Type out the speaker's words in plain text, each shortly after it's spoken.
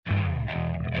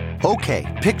Okay,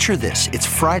 picture this. It's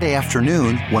Friday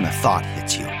afternoon when a thought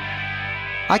hits you.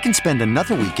 I can spend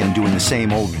another weekend doing the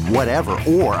same old whatever,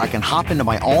 or I can hop into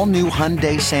my all-new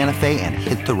Hyundai Santa Fe and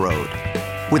hit the road.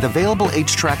 With available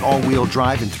H-Track all-wheel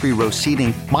drive and 3-row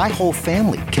seating, my whole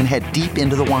family can head deep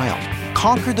into the wild.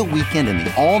 Conquer the weekend in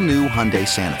the all-new Hyundai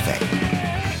Santa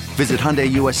Fe. Visit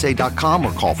HyundaiUSA.com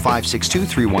or call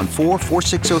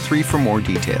 562-314-4603 for more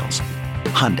details.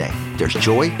 Hyundai, there's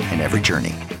joy in every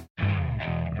journey.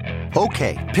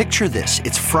 Okay, picture this.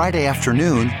 It's Friday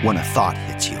afternoon when a thought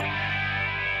hits you.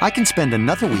 I can spend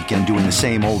another weekend doing the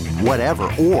same old whatever,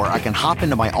 or I can hop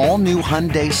into my all-new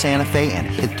Hyundai Santa Fe and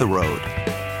hit the road.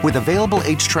 With available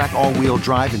H-Track all-wheel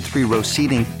drive and 3-row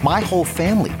seating, my whole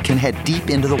family can head deep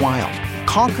into the wild.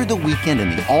 Conquer the weekend in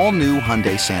the all-new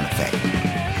Hyundai Santa Fe.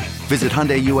 Visit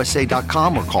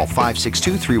HyundaiUSA.com or call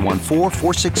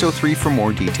 562-314-4603 for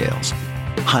more details.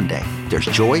 Hyundai, there's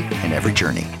joy in every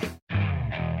journey.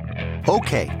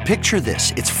 Okay, picture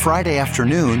this. It's Friday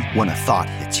afternoon when a thought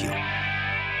hits you.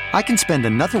 I can spend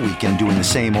another weekend doing the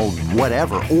same old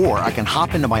whatever, or I can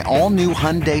hop into my all-new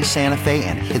Hyundai Santa Fe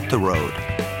and hit the road.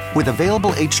 With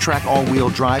available H-Track all-wheel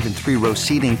drive and 3-row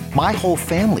seating, my whole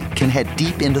family can head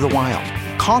deep into the wild.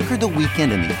 Conquer the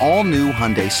weekend in the all-new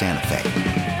Hyundai Santa Fe.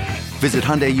 Visit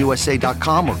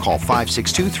HyundaiUSA.com or call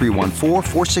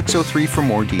 562-314-4603 for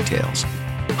more details.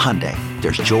 Hyundai,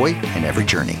 there's joy in every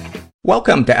journey.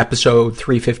 Welcome to episode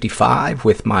 355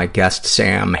 with my guest,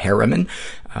 Sam Harriman.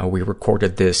 We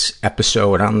recorded this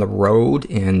episode on the road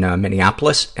in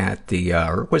Minneapolis at the,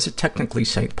 or was it technically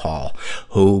St. Paul?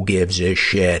 Who gives a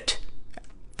shit?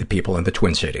 The people in the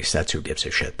Twin Cities. That's who gives a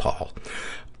shit, Paul.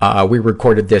 We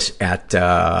recorded this at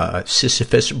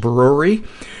Sisyphus Brewery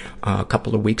a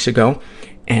couple of weeks ago.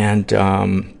 And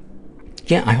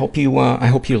yeah, I hope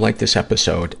you like this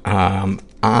episode.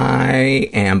 I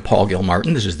am Paul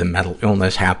Gilmartin. This is the Mental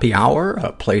Illness Happy Hour,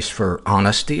 a place for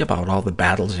honesty about all the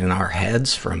battles in our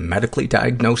heads, from medically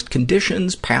diagnosed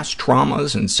conditions, past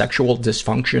traumas, and sexual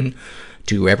dysfunction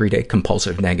to everyday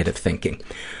compulsive negative thinking.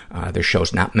 This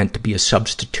show's not meant to be a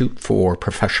substitute for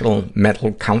professional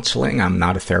mental counseling. I'm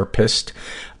not a therapist.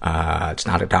 It's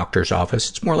not a doctor's office.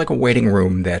 It's more like a waiting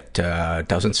room that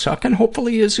doesn't suck and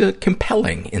hopefully is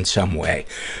compelling in some way.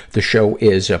 The show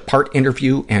is a part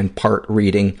interview and part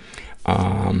reading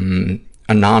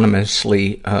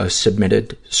anonymously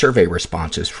submitted survey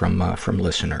responses from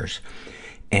listeners.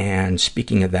 And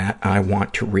speaking of that, I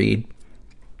want to read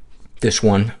this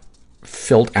one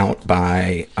filled out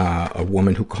by a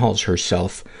woman who calls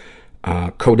herself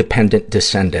Codependent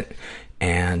Descendant.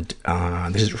 And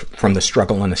this is from the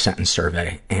Struggle in a Sentence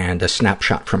survey, and a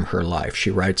snapshot from her life. She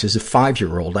writes, as a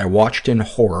 5-year-old, I watched in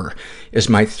horror as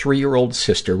my 3-year-old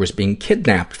sister was being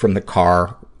kidnapped from the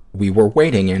car we were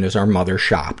waiting in as our mother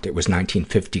shopped. It was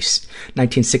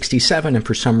 1967, and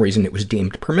for some reason it was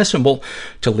deemed permissible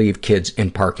to leave kids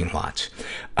in parking lots.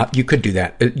 You could do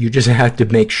that. You just had to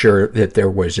make sure that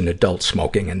there was an adult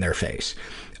smoking in their face.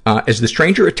 As the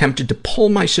stranger attempted to pull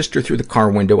my sister through the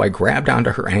car window, I grabbed onto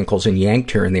her ankles and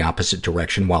yanked her in the opposite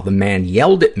direction while the man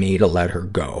yelled at me to let her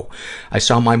go. I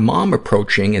saw my mom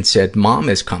approaching and said, "Mom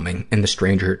is coming," and the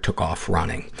stranger took off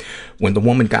running. When the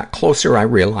woman got closer, I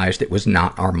realized it was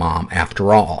not our mom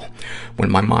after all. When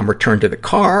my mom returned to the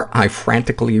car, I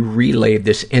frantically relayed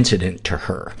this incident to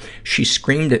her. She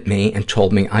screamed at me and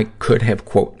told me I could have,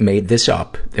 quote, made this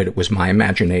up, that it was my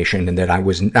imagination, and that I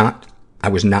was not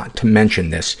to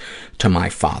mention this to my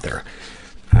father.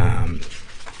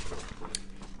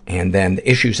 And then the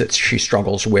issues that she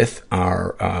struggles with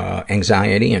are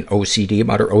anxiety and OCD.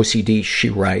 About her OCD, she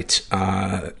writes,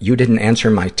 you didn't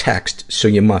answer my text, so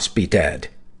you must be dead.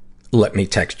 Let me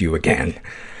text you again.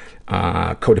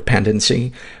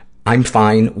 Codependency, I'm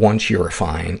fine once you're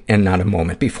fine, and not a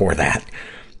moment before that.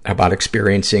 About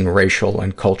experiencing racial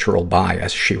and cultural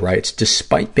bias, she writes,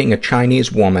 despite being a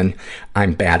Chinese woman,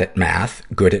 I'm bad at math,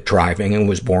 good at driving, and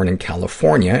was born in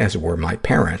California, as were my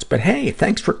parents. But hey,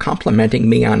 thanks for complimenting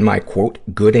me on my, quote,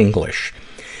 good English.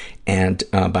 And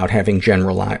about having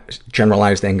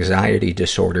generalized anxiety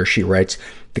disorder, she writes,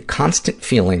 the constant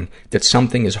feeling that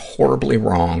something is horribly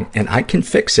wrong and I can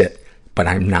fix it, but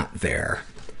I'm not there.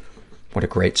 What a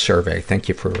great survey. Thank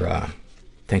you for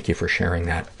sharing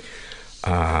that.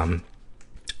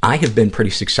 I have been pretty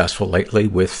successful lately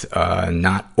with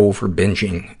not over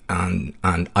binging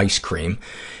on ice cream.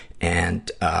 And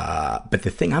but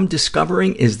the thing I'm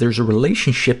discovering is there's a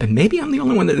relationship, and maybe I'm the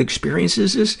only one that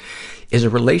experiences this, is a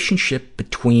relationship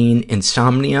between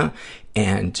insomnia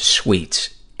and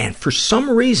sweets. And for some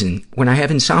reason, when I have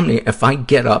insomnia, if I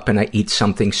get up and I eat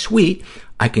something sweet,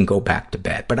 I can go back to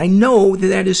bed. But I know that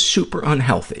that is super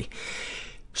unhealthy.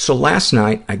 So last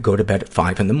night, I go to bed at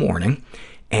 5 a.m,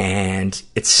 and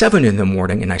it's 7 a.m,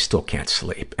 and I still can't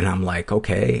sleep. And I'm like,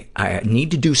 okay, I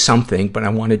need to do something, but I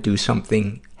want to do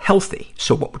something healthy.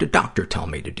 So what would a doctor tell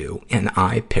me to do? And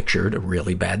I pictured a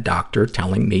really bad doctor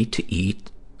telling me to eat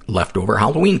leftover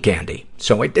Halloween candy.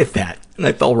 So I did that, and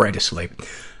I fell right asleep.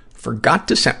 Forgot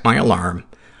to set my alarm.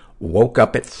 Woke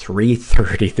up at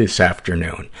 3:30 this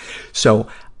afternoon. So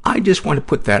I just want to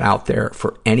put that out there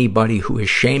for anybody who is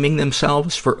shaming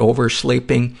themselves for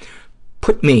oversleeping.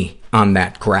 Put me on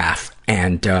that graph,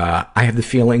 and I have the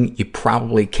feeling you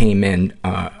probably came in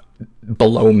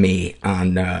below me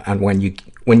on when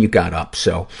you got up.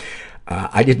 So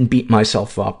I didn't beat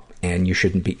myself up, and you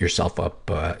shouldn't beat yourself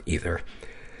up either.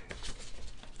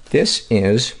 This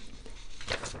is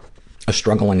a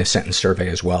struggle in a sentence survey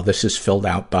as well. This is filled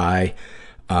out by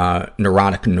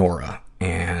Neurotic Nora.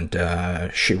 And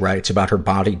she writes about her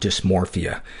body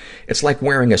dysmorphia. It's like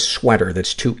wearing a sweater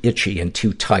that's too itchy and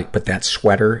too tight, but that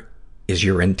sweater is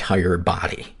your entire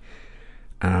body.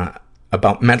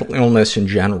 About mental illness in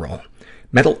general.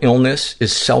 Mental illness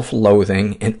is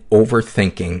self-loathing and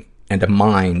overthinking and a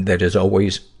mind that is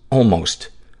almost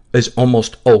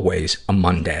always a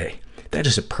Monday. That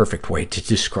is a perfect way to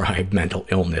describe mental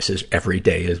illness, as every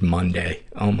day is Monday.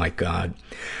 Oh my God.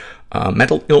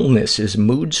 Mental illness is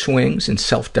mood swings and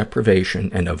self-deprivation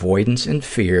and avoidance and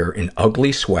fear and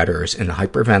ugly sweaters and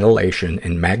hyperventilation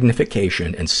and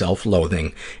magnification and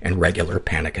self-loathing and regular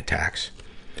panic attacks.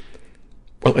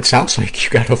 Well, it sounds like you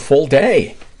got a full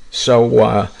day.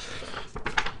 So,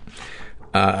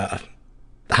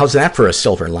 how's that for a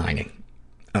silver lining?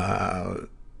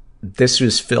 This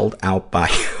was filled out by,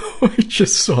 I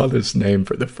just saw this name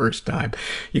for the first time.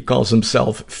 He calls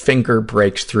himself Finger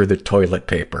Breaks Through the Toilet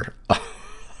Paper.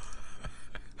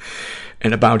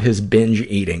 And about his binge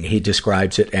eating, he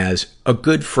describes it as, a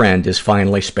good friend is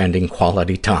finally spending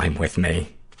quality time with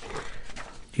me.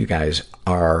 You guys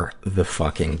are the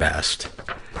fucking best.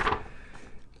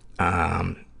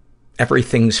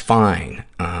 Everything's fine,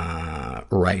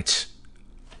 writes.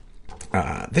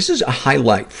 This is a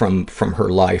highlight from her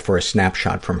life, or a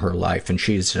snapshot from her life, and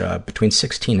she's between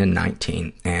 16 and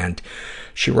 19. And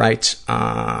she writes,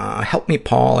 help me,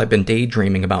 Paul. I've been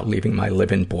daydreaming about leaving my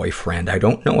live-in boyfriend. I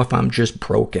don't know if I'm just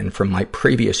broken from my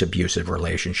previous abusive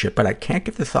relationship, but I can't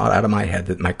get the thought out of my head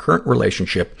that my current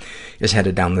relationship is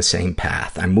headed down the same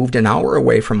path. I moved an hour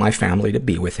away from my family to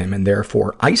be with him, and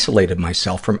therefore isolated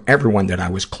myself from everyone that I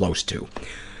was close to.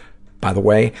 By the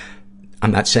way,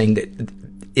 I'm not saying that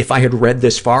if I had read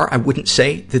this far, I wouldn't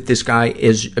say that this guy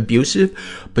is abusive,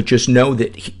 but just know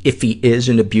that if he is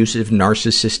an abusive,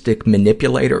 narcissistic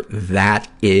manipulator, that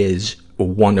is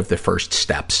one of the first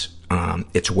steps.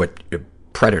 It's what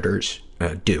predators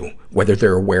do, whether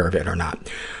they're aware of it or not.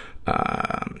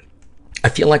 I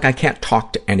feel like I can't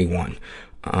talk to anyone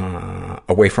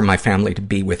away from my family to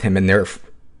be with him, and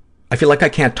I feel like I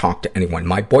can't talk to anyone.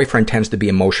 My boyfriend tends to be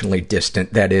emotionally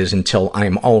distant, that is, until I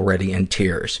am already in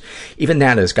tears. Even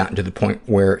that has gotten to the point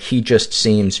where he just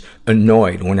seems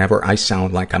annoyed whenever I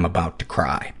sound like I'm about to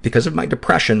cry. Because of my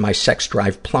depression, my sex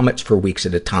drive plummets for weeks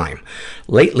at a time.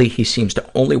 Lately, he seems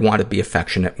to only want to be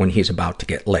affectionate when he's about to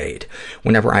get laid.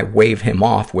 Whenever I wave him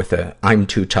off with a, I'm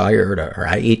too tired, or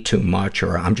I ate too much,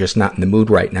 or I'm just not in the mood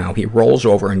right now, he rolls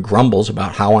over and grumbles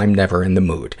about how I'm never in the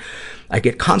mood. I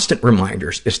get constant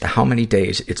reminders as to how many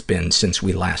days it's been since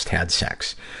we last had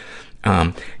sex.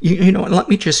 You know, let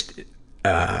me just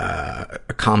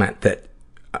comment that,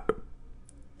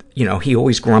 he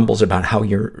always grumbles about how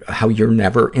you're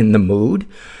never in the mood.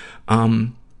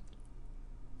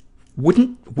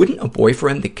 Wouldn't a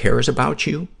boyfriend that cares about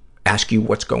you ask you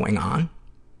what's going on?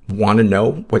 Want to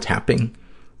know what's happening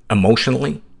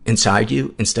emotionally inside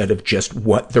you instead of just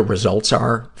what the results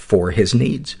are for his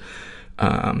needs?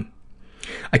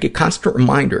 I get constant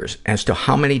reminders as to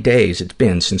how many days it's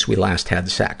been since we last had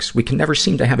sex. We can never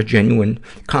seem to have a genuine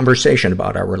conversation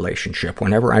about our relationship.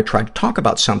 Whenever I try to talk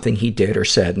about something he did or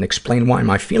said and explain why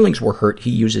my feelings were hurt, he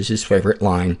uses his favorite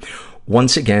line,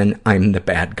 once again, I'm the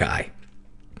bad guy.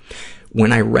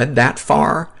 When I read that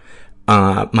far,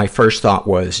 my first thought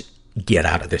was, get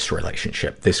out of this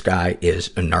relationship. This guy is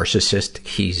a narcissist.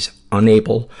 He's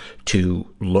unable to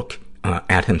look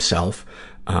at himself,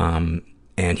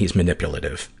 and he's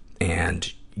manipulative,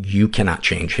 and you cannot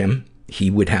change him.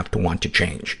 He would have to want to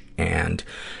change, and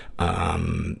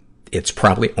it's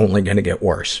probably only going to get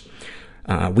worse.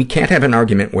 We can't have an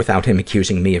argument without him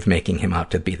accusing me of making him out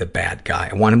to be the bad guy.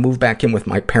 I want to move back in with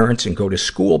my parents and go to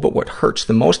school, but what hurts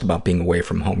the most about being away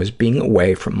from home is being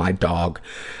away from my dog.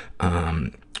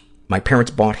 My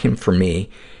parents bought him for me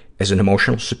as an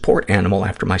emotional support animal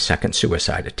after my second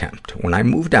suicide attempt. When I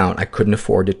moved out, I couldn't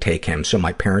afford to take him, so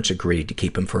my parents agreed to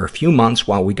keep him for a few months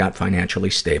while we got financially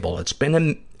stable. It's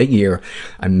been a year.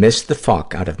 I miss the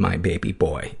fuck out of my baby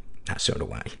boy. So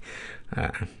do I.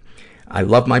 I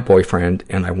love my boyfriend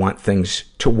and I want things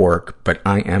to work, but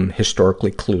I am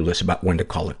historically clueless about when to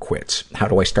call it quits. How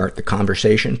do I start the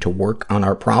conversation to work on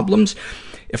our problems?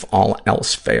 If all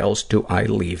else fails, do I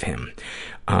leave him?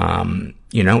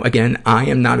 Again, I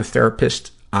am not a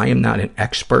therapist. I am not an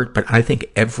expert, but I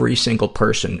think every single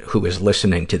person who is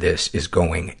listening to this is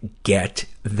going, get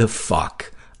the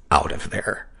fuck out of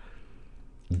there.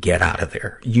 Get out of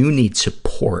there. You need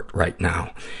support right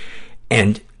now.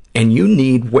 And you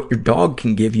need what your dog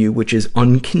can give you, which is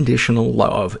unconditional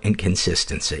love and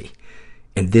consistency.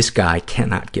 And this guy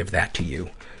cannot give that to you.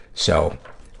 So,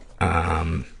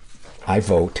 I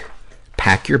vote,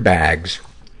 pack your bags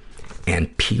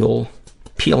and peel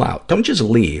out. Don't just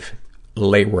leave,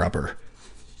 lay rubber.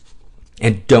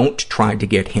 And don't try to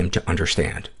get him to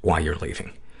understand why you're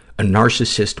leaving. A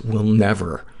narcissist will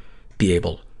never be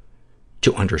able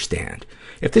to understand.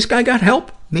 If this guy got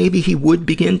help, maybe he would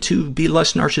begin to be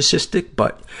less narcissistic,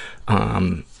 but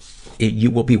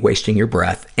you will be wasting your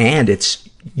breath, and it's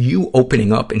you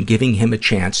opening up and giving him a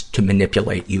chance to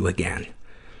manipulate you again.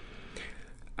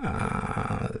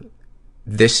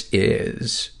 This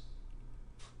is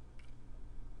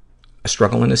a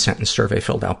struggle in a sentence survey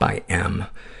filled out by M,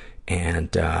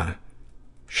 and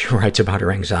she writes about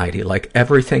her anxiety. Like,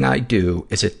 everything I do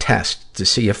is a test to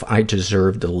see if I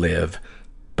deserve to live,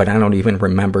 but I don't even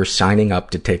remember signing up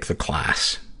to take the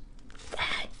class.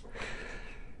 Wow.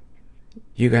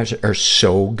 You guys are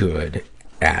so good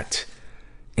at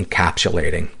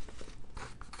encapsulating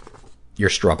your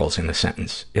struggles in a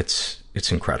sentence. It's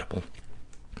incredible.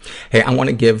 Hey, I want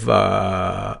to give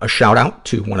a shout out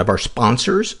to one of our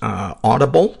sponsors,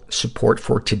 Audible. Support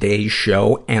for today's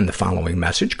show and the following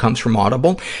message comes from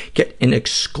Audible. Get an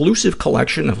exclusive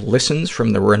collection of listens from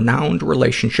the renowned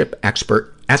relationship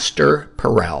expert Esther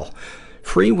Perel,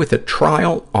 free with a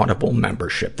trial Audible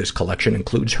membership. This collection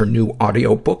includes her new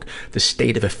audiobook, The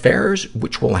State of Affairs,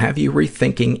 which will have you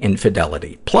rethinking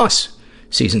infidelity. Plus,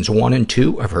 Seasons 1 and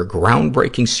 2 of her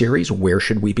groundbreaking series, Where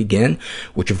Should We Begin?,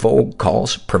 which Vogue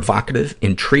calls provocative,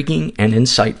 intriguing, and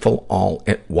insightful all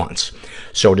at once.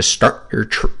 So to start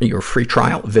your free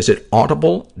trial, visit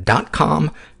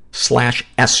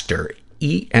audible.com/Esther,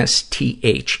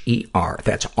 E-S-T-H-E-R.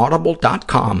 That's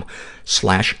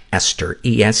audible.com/Esther,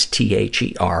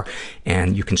 E-S-T-H-E-R.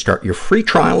 And you can start your free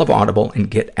trial of Audible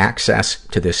and get access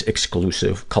to this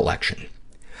exclusive collection.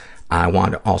 I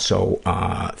want to also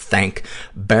thank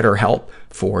BetterHelp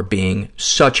for being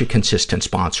such a consistent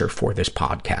sponsor for this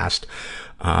podcast.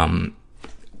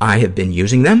 I have been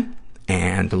using them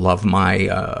and love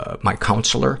my my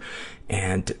counselor,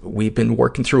 and we've been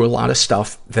working through a lot of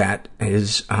stuff that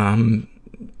is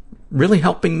really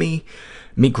helping me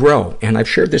grow. And I've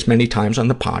shared this many times on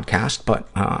the podcast, but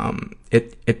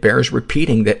it bears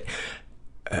repeating that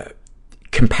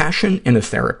compassion in a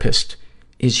therapist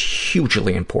is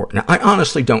hugely important. I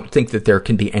honestly don't think that there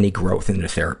can be any growth in a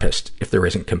therapist if there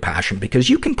isn't compassion,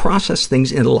 because you can process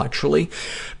things intellectually,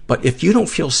 but if you don't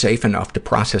feel safe enough to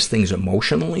process things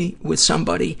emotionally with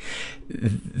somebody,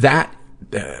 that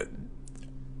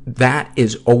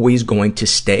is always going to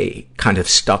stay kind of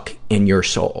stuck in your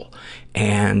soul.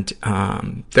 And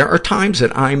there are times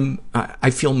that I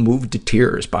feel moved to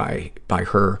tears by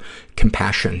her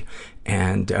compassion,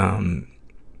 and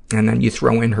then you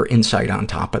throw in her insight on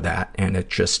top of that, and it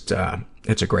just,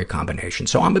 it's a great combination.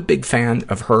 So I'm a big fan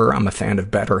of her. I'm a fan of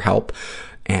BetterHelp.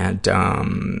 And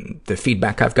the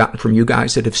feedback I've gotten from you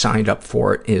guys that have signed up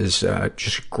for it is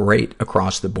just great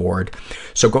across the board.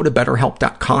 So go to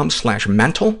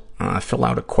BetterHelp.com/mental, fill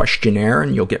out a questionnaire,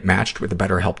 and you'll get matched with a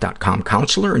BetterHelp.com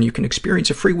counselor, and you can experience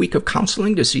a free week of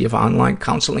counseling to see if online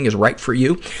counseling is right for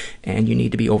you. And you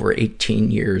need to be over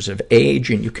 18 years of age,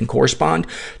 and you can correspond,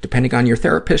 depending on your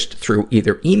therapist, through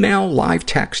either email, live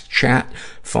text, chat,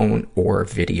 phone, or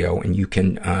video. And you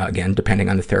can, again, depending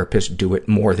on the therapist, do it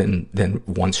more than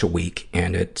once a week,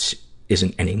 and it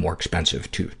isn't any more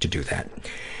expensive to do that.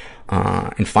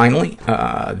 And finally,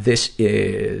 this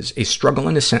is a struggle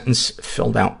in a sentence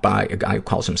filled out by a guy who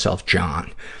calls himself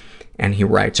John. And he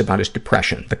writes about his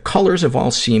depression. The colors have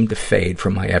all seemed to fade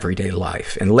from my everyday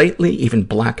life. And lately, even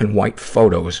black and white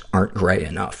photos aren't gray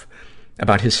enough.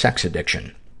 About his sex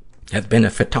addiction. I've been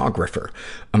a photographer,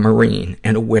 a Marine,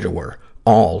 and a widower,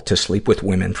 all to sleep with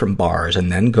women from bars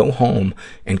and then go home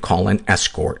and call an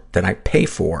escort that I pay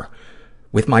for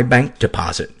with my bank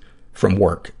deposit from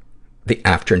work the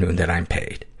afternoon that I'm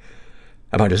paid.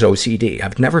 about his OCD.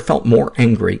 I've never felt more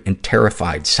angry and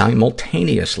terrified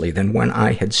simultaneously than when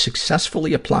I had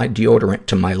successfully applied deodorant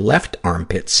to my left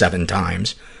armpit 7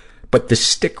 times, but the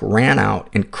stick ran out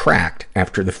and cracked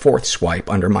after the 4th swipe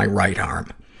under my right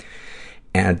arm.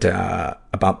 And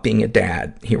about being a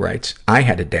dad, he writes, I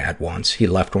had a dad once. He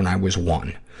left when I was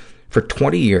 1. For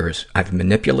 20 years, I've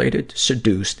manipulated,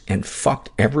 seduced, and fucked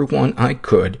everyone I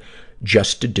could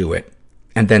just to do it,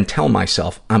 and then tell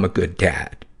myself I'm a good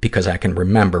dad because I can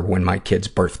remember when my kids'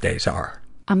 birthdays are.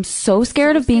 I'm so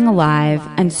scared of being alive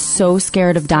and so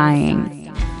scared of dying.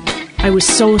 I was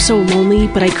so lonely,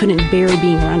 but I couldn't bear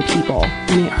being around people,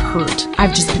 and it hurt.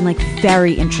 I've just been,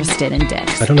 very interested in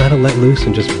dicks. I don't know how to let loose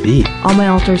and just be. All my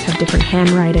alters have different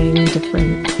handwriting,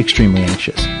 different... Extremely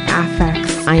anxious.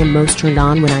 Affects. I am most turned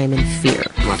on when I am in fear.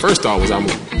 My first thought was I'm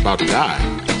about to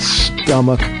die.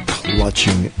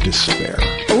 Stomach-clutching despair.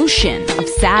 Ocean of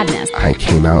sadness. I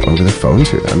came out over the phone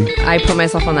to them. I put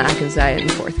myself on the Atkins diet in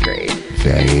 4th grade.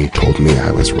 They told me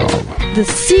I was wrong. The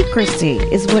secrecy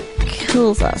is what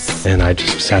kills us. And I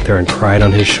just sat there and cried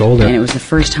on his shoulder. And it was the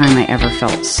first time I ever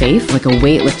felt safe, like a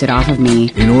weight lifted off of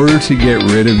me. In order to get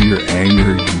rid of your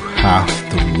anger, you have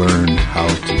to learn how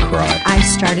to cry. I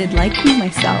started liking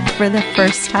myself for the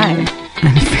first time.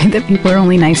 I'm afraid that people are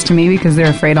only nice to me because they're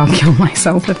afraid I'll kill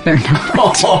myself if they're not.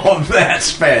 Oh,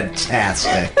 that's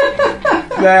fantastic.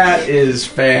 That is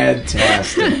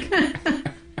fantastic.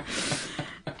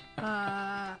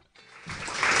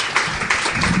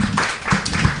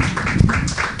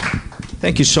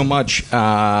 Thank you so much.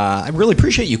 I really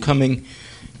appreciate you coming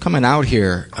out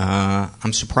here.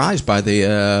 I'm surprised by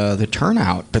the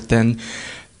turnout, but then,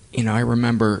 I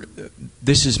remember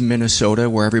this is Minnesota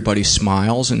where everybody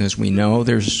smiles, and as we know,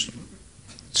 there's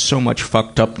so much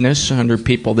fucked upness under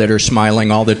people that are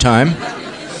smiling all the time.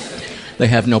 They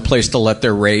have no place to let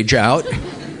their rage out.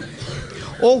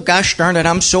 Oh, gosh darn it,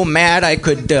 I'm so mad I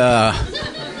could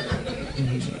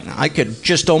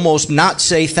just almost not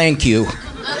say thank you.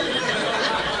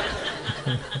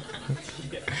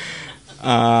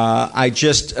 I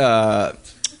just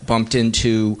bumped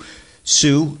into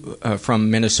Sue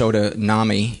from Minnesota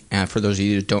NAMI. For those of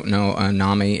you who don't know,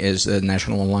 NAMI is the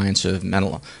National Alliance of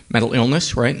Mental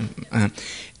Illness, right?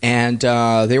 And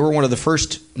they were one of the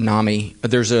first NAMI.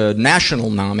 There's a national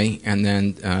NAMI, and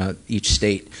then each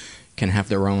state can have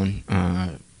their own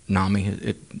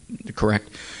NAMI, correct?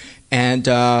 And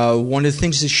one of the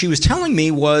things that she was telling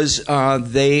me was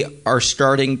they are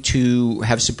starting to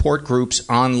have support groups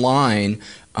online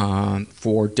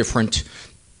for different,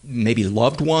 maybe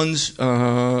loved ones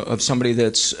of somebody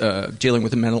that's dealing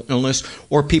with a mental illness,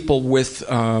 or people with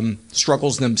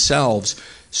struggles themselves.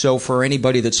 So for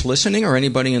anybody that's listening or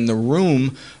anybody in the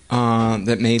room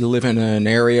that may live in an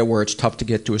area where it's tough to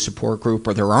get to a support group,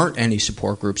 or there aren't any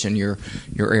support groups in your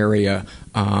area,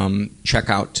 check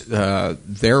out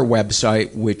their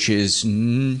website, which is,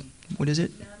 what is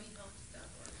it?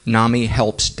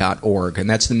 NAMIhelps.org. And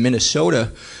that's the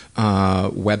Minnesota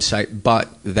website, but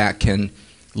that can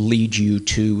lead you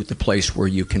to the place where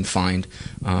you can find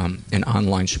an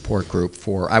online support group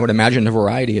for, I would imagine, a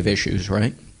variety of issues,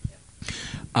 right?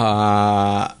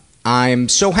 I'm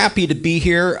so happy to be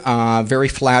here. Very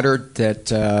flattered that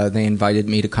they invited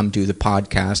me to come do the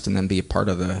podcast and then be a part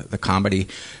of the comedy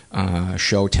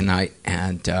show tonight.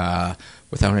 And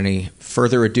without any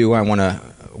further ado, I want to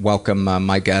welcome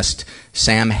my guest,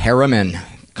 Sam Harriman.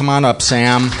 Come on up,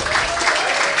 Sam.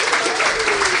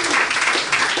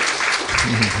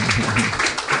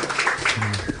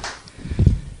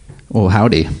 Well,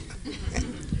 howdy.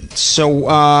 So,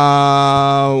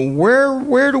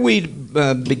 where do we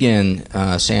begin,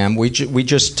 Sam? We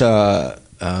just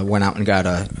went out and got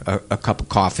a cup of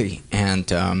coffee, and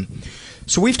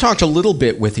so we've talked a little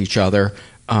bit with each other.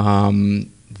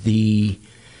 The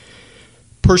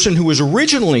person who was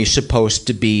originally supposed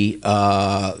to be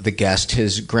the guest,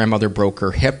 his grandmother broke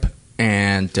her hip,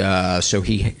 and so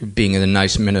he, being a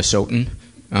nice Minnesotan,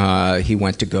 he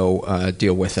went to go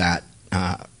deal with that.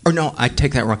 Or no, I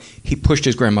take that wrong. He pushed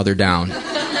his grandmother down,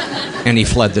 and he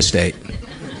fled the state.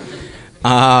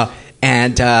 And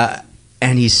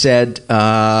he said,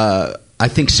 "I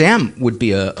think Sam would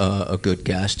be a good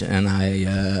guest." And I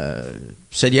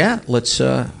said, "Yeah, let's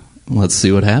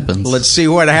see what happens." Let's see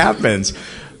what happens.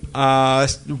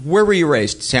 Where were you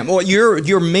raised, Sam? Well,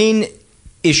 your main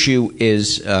issue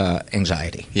is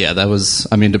anxiety. Yeah, that was,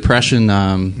 depression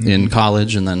in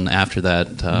college, and then after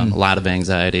that, a lot of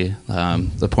anxiety.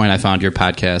 The point I found your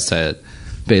podcast, I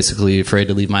basically afraid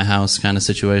to leave my house kind of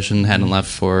situation. Hadn't left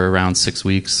for around 6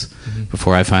 weeks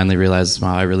before I finally realized,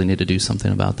 wow, I really need to do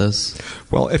something about this.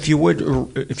 Well, if you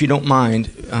don't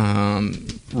mind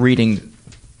reading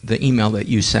the email that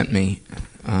you sent me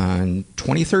in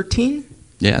 2013?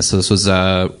 Yeah, so this was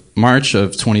March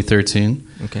of 2013.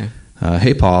 Okay.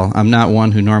 Hey, Paul, I'm not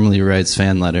one who normally writes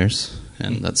fan letters,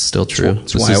 and that's still true.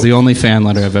 That's this is the only fan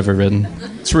letter I've ever written.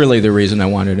 It's really the reason I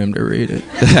wanted him to read it.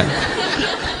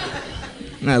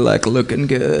 I like looking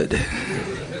good.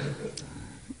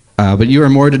 But you are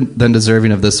more than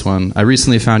deserving of this one. I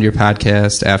recently found your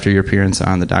podcast after your appearance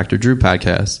on the Dr. Drew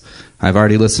podcast. I've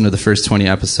already listened to the first 20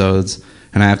 episodes,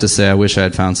 and I have to say I wish I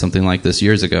had found something like this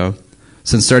years ago.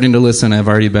 Since starting to listen, I've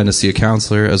already been to see a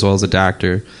counselor as well as a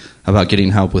doctor about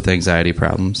getting help with anxiety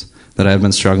problems that I've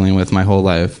been struggling with my whole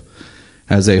life.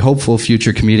 As a hopeful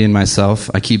future comedian myself,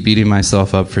 I keep beating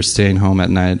myself up for staying home at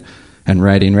night and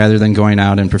writing rather than going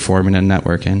out and performing and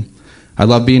networking. I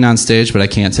love being on stage, but I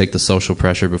can't take the social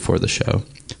pressure before the show.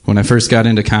 When I first got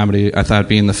into comedy, I thought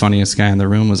being the funniest guy in the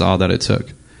room was all that it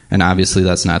took, and obviously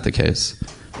that's not the case.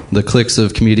 The cliques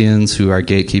of comedians who are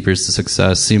gatekeepers to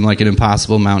success seem like an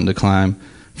impossible mountain to climb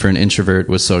for an introvert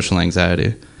with social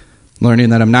anxiety. Learning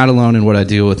that I'm not alone in what I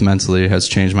deal with mentally has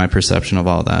changed my perception of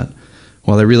all that.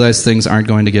 While I realize things aren't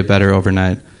going to get better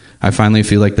overnight, I finally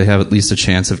feel like they have at least a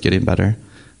chance of getting better,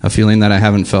 a feeling that I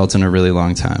haven't felt in a really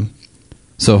long time.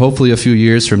 So hopefully a few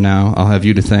years from now, I'll have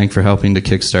you to thank for helping to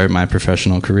kickstart my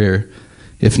professional career.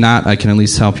 If not, I can at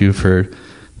least help you or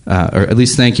at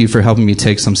least thank you for helping me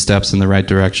take some steps in the right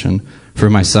direction for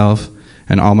myself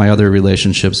and all my other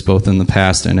relationships, both in the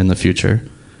past and in the future.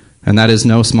 And that is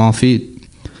no small feat.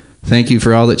 Thank you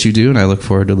for all that you do, and I look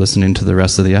forward to listening to the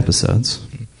rest of the episodes.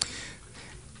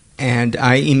 And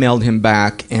I emailed him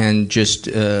back, and just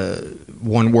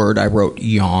one word, I wrote,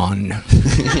 yawn.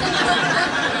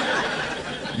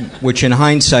 Which in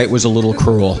hindsight was a little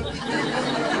cruel.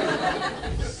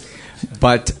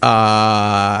 But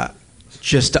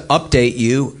just to update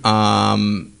you,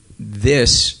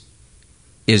 this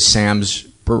is Sam's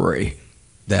brewery.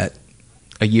 That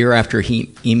a year after he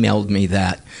emailed me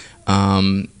that,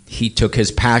 he took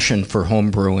his passion for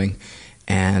home brewing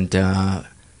and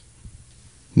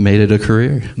made it a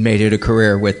career. Made it a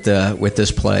career with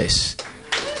this place.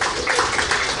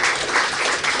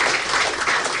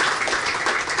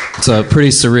 It's a pretty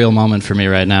surreal moment for me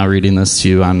right now, reading this to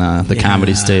you on the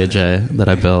comedy stage that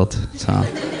I built. So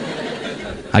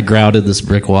I grouted this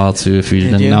brick wall too, if you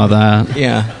didn't know that.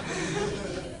 Yeah.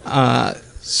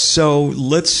 So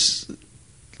let's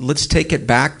take it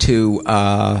back to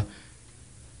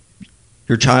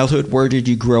your childhood. Where did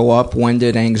you grow up? When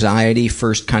did anxiety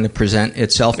first kind of present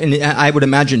itself? And I would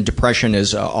imagine depression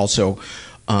is also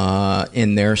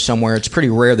in there somewhere. It's pretty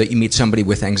rare that you meet somebody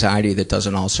with anxiety that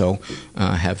doesn't also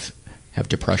have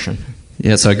depression.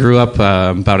 Yeah, so I grew up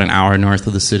about an hour north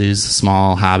of the city's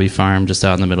small hobby farm just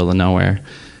out in the middle of nowhere.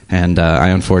 And I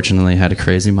unfortunately had a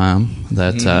crazy mom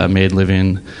that made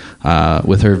living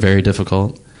with her very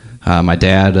difficult. My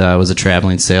dad was a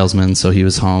traveling salesman, so he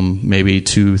was home maybe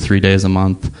 2-3 days a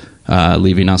month,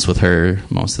 leaving us with her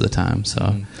most of the time.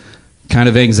 So kind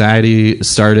of anxiety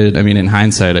started, I mean, in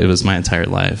hindsight, it was my entire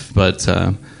life, but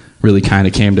really kind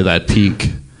of came to that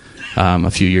peak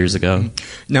a few years ago.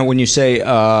 Now, when you say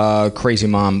crazy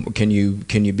mom, can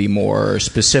you be more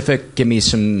specific? Give me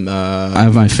some... I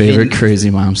have my favorite crazy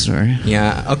mom story.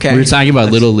 Yeah, okay. We were talking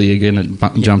about Little League, and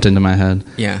it jumped into my head.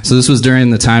 Yeah. So this was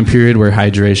during the time period where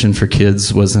hydration for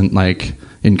kids wasn't, like,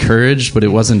 encouraged, but it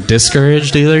wasn't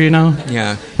discouraged either, you know?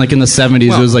 Yeah. Like in the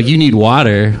 70s, it was like, you need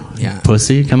water,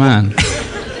 pussy, come on.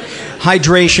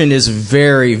 Hydration is a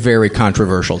very, very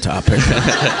controversial topic.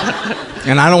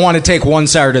 And I don't want to take one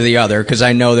side or the other, because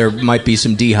I know there might be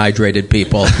some dehydrated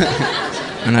people,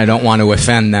 and I don't want to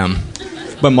offend them.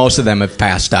 But most of them have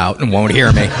passed out and won't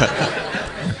hear me.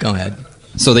 Go ahead.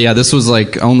 So yeah, this was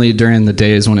like only during the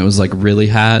days when it was like really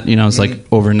hot. You know, it's like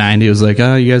over 90. It was like,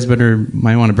 oh, you guys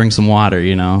might want to bring some water.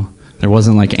 You know, there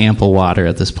wasn't like ample water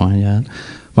at this point yet.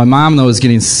 My mom though was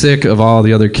getting sick of all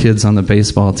the other kids on the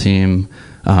baseball team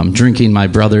drinking my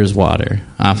brother's water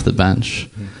off the bench.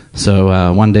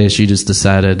 So one day she just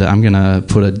decided, I'm going to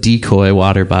put a decoy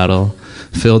water bottle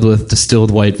filled with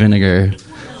distilled white vinegar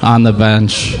on the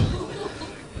bench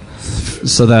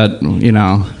so that, you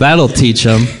know, that'll teach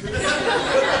them.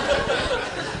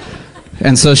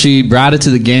 And so she brought it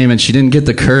to the game, and she didn't get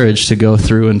the courage to go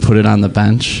through and put it on the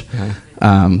bench.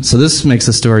 So this makes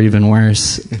the story even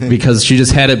worse, because she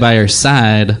just had it by her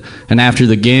side, and after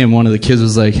the game, one of the kids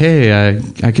was like, hey,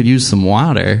 I could use some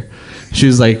water. She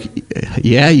was like,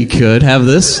 yeah, you could have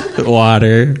this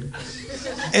water.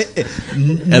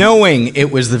 Knowing it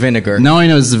was the vinegar. Knowing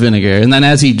it was the vinegar. And then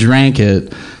as he drank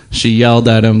it, she yelled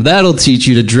at him, that'll teach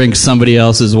you to drink somebody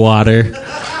else's water.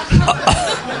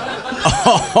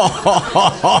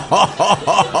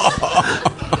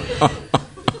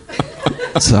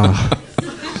 So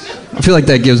I feel like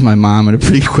that gives my mom in a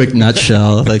pretty quick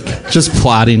nutshell, like just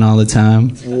plotting all the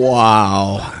time.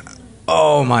 Wow.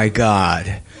 Oh my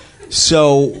God.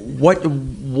 So what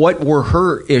were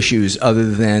her issues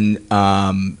other than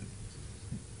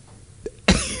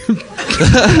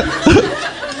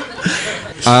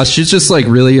she's just like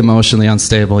really emotionally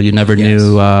unstable. You never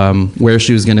knew where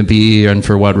she was going to be and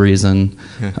for what reason.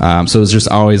 So it was just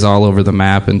always all over the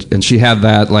map. And she had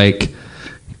that, like,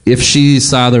 if she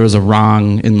saw there was a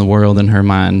wrong in the world in her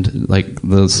mind, like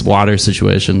this water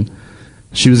situation,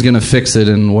 she was going to fix it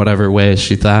in whatever way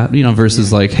she thought,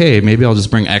 versus like, hey, maybe I'll just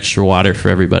bring extra water for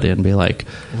everybody and be like,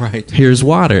 right, here's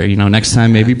water, next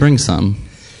time maybe bring some.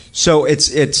 So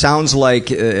it sounds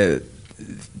like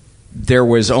there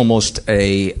was almost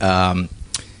a that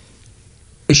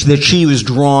she was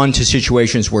drawn to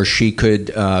situations where she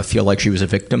could feel like she was a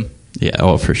victim. Yeah,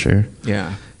 oh, for sure.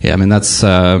 Yeah. Yeah, I mean, that's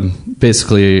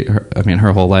basically,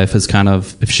 her whole life is kind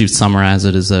of, if she summarized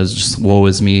it, is just woe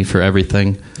is me for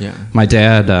everything. Yeah. My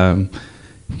dad,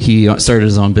 he started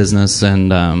his own business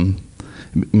and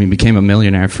became a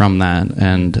millionaire from that.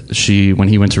 And when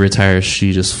he went to retire,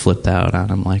 she just flipped out on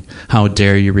him, like, how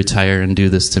dare you retire and do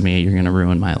this to me? You're going to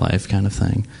ruin my life, kind of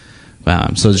thing.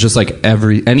 So it's just like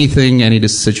any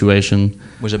situation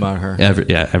was about her.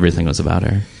 Everything was about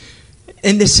her.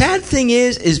 And the sad thing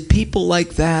is people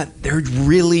like that, there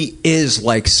really is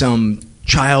like some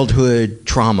childhood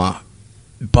trauma,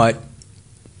 but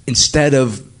instead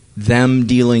of them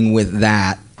dealing with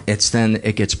that,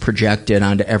 it gets projected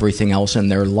onto everything else in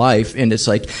their life, and it's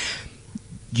like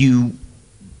you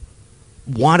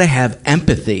want to have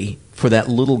empathy for that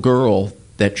little girl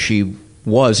that she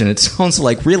was, and it sounds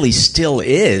like really still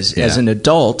is as an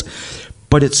adult,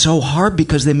 but it's so hard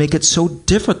because they make it so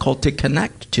difficult to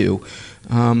connect to.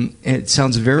 It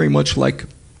sounds very much like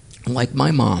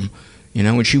my mom,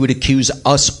 and she would accuse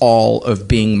us all of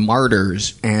being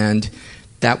martyrs, and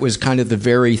that was kind of the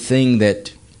very thing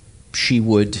that she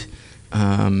would,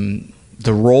 the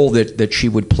role that she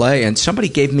would play. And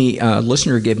somebody a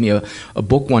listener gave me a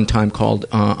book one time called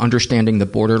Understanding the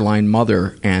Borderline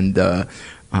Mother, and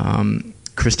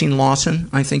Christine Lawson,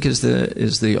 I think, is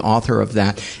the author of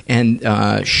that,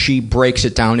 and she breaks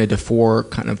it down into 4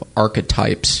 kind of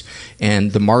archetypes,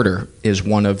 and the martyr is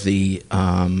one of the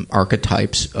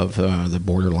archetypes of the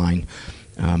borderline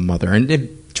mother.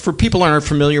 And for people who aren't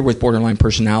familiar with borderline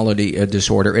personality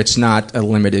disorder, it's not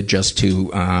limited just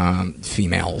to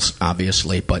females,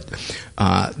 obviously, but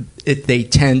they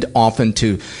tend often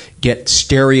to get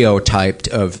stereotyped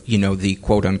of, the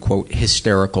quote-unquote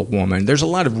hysterical woman. There's a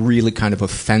lot of really kind of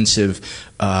offensive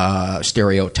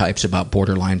stereotypes about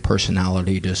borderline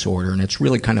personality disorder, and it's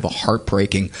really kind of a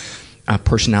heartbreaking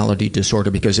personality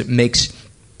disorder because it makes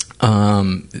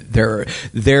their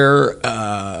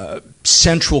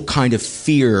central kind of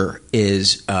fear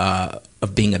is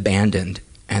of being abandoned,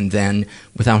 and then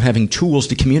without having tools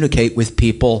to communicate with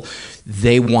people,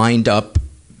 they wind up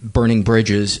burning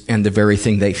bridges, and the very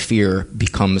thing they fear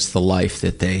becomes the life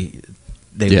that they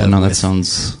live that with.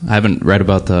 sounds. I haven't read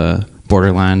about the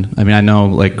borderline. I mean, I know,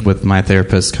 like, with my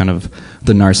therapist, kind of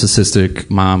the narcissistic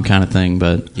mom kind of thing,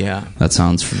 but that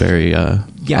sounds very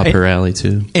up her alley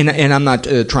too. And I'm not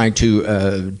trying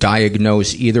to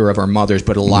diagnose either of our mothers,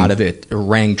 but a lot of it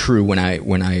rang true when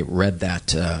I read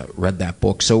that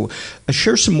book. So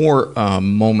share some more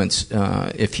moments,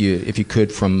 if you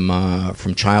could,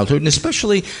 from childhood, and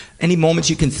especially any moments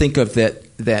you can think of that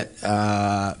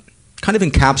kind of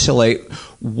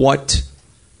encapsulate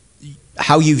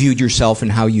how you viewed yourself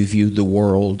and how you viewed the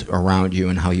world around you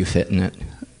and how you fit in it.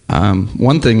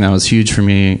 One thing that was huge for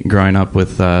me growing up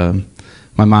with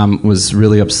my mom was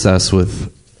really obsessed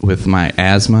with my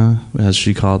asthma, as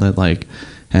she called it,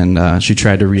 and she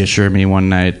tried to reassure me one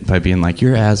night by being like,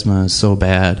 your asthma is so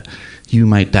bad, you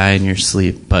might die in your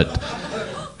sleep, but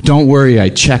don't worry, I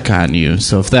check on you,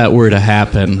 so if that were to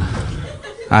happen,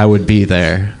 I would be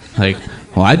there. Like,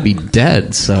 well, I'd be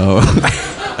dead, so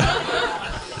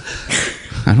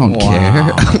I don't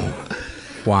care.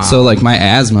 Wow. So, like, my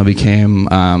asthma became,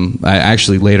 I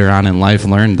actually later on in life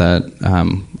learned that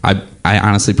I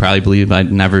honestly probably believe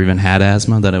I'd never even had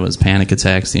asthma, that it was panic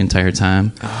attacks the entire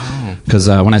time. Oh. Because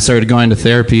when I started going to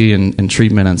therapy and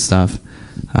treatment and stuff,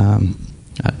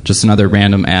 just another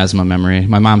random asthma memory.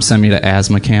 My mom sent me to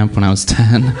asthma camp when I was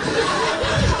 10.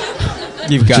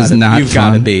 You've got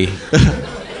to be.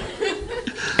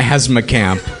 Asthma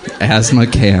camp. Asthma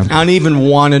camp. I don't even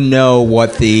want to know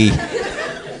what the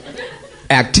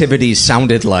activities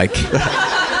sounded like.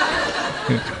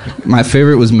 My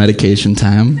favorite was medication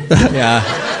time. Yeah.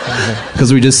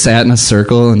 because we just sat in a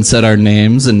circle and said our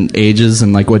names and ages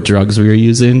and like what drugs we were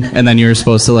using, and then you were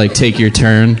supposed to like take your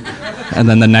turn, and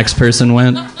then the next person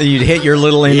went. You'd hit your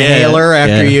little inhaler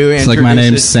after you. It's like, my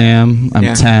name's Sam.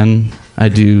 I'm 10. I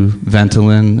do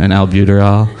Ventolin and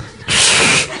albuterol.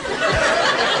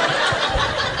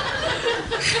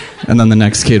 And then the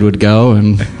next kid would go,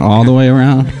 and all the way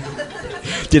around.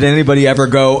 Did anybody ever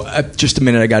go, just a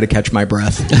minute, I got to catch my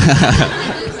breath?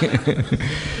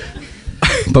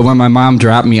 But when my mom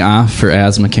dropped me off for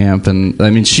asthma camp, and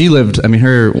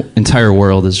her entire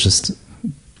world is just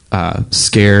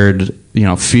scared,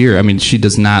 fear. She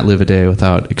does not live a day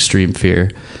without extreme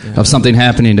fear of something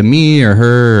happening to me or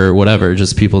her or whatever,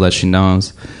 just people that she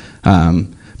knows.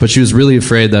 But she was really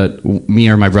afraid that me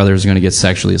or my brother was going to get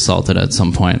sexually assaulted at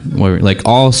some point. Where, like,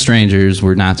 all strangers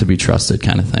were not to be trusted,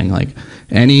 kind of thing. Like,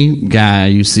 any guy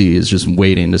you see is just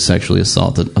waiting to sexually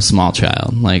assault a small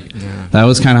child. Like, that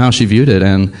was kind of how she viewed it.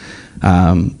 And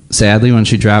sadly, when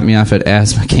she dropped me off at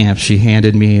asthma camp, she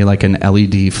handed me like an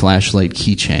LED flashlight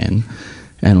keychain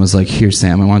and was like, "Here,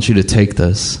 Sam, I want you to take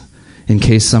this in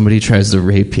case somebody tries to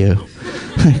rape you."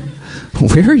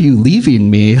 Where are you leaving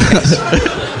me?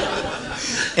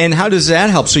 And how does that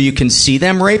help? So you can see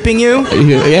them raping you?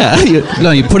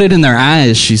 You put it in their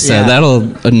eyes, she said.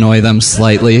 That'll annoy them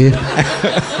slightly.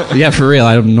 Yeah, for real.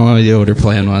 I have no idea what her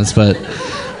plan was, but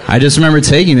I just remember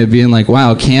taking it, being like,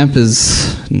 wow, camp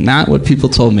is not what people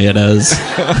told me it is.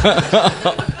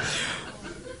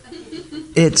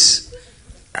 It's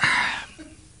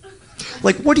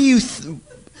like, what do you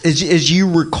as you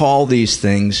recall these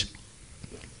things,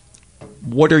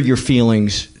 what are your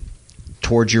feelings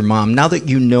towards your mom now that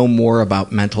you know more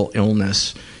about mental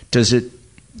illness? Does it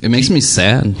makes me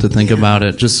sad to think about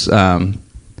it, just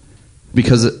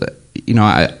because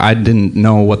I didn't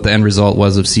know what the end result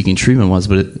was of seeking treatment was,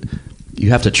 but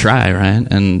you have to try, right?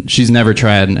 And she's never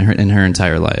tried in her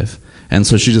entire life, and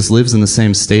so she just lives in the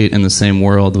same state, in the same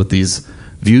world, with these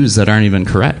views that aren't even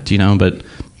correct, but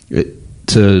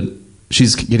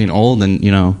she's getting old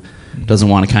and doesn't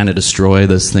want to kind of destroy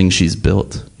this thing she's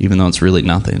built, even though it's really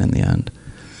nothing in the end.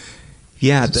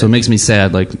 Yeah. So it makes me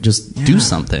sad, like, just do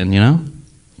something,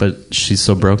 But she's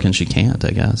so broken she can't,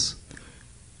 I guess.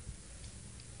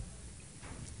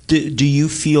 Do you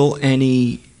feel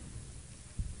any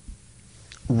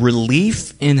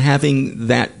relief in having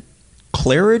that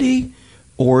clarity,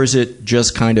 or is it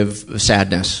just kind of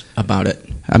sadness about it?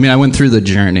 I went through the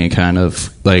journey kind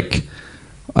of like...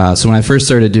 so when I first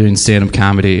started doing stand-up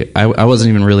comedy, I wasn't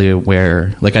even really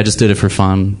aware. Like, I just did it for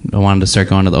fun. I wanted to start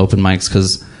going to the open mics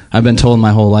because I've been told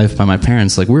my whole life by my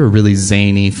parents, like, we're a really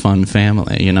zany, fun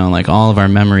family. Like, all of our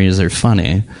memories are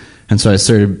funny. And so I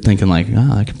started thinking, like,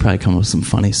 I could probably come up with some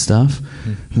funny stuff.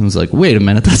 And I was like, wait a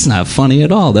minute, that's not funny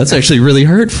at all. That's actually really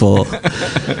hurtful.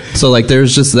 So, like,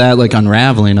 there's just that, like,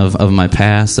 unraveling of my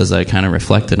past as I kind of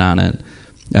reflected on it.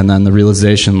 And then the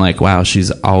realization, like, wow,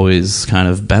 she's always kind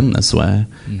of been this way.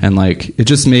 And, like, it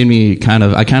just made me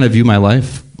I kind of view my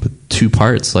life with two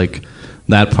parts. Like,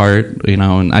 that part,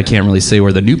 and I can't really say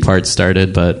where the new part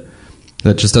started, but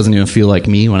that just doesn't even feel like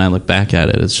me when I look back at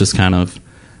it. It's just kind of,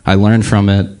 I learned from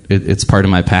it. It's part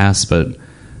of my past, but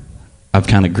I've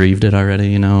kind of grieved it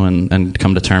already, and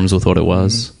come to terms with what it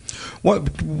was.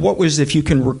 What was, if you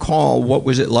can recall, what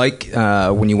was it like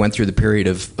when you went through the period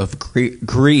of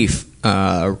grief,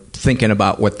 thinking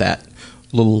about what that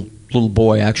little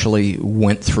boy actually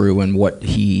went through and what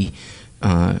he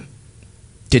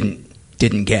didn't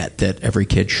get that every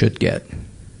kid should get?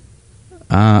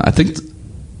 I think,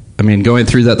 going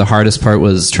through that, the hardest part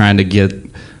was trying to get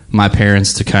my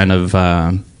parents to kind of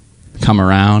come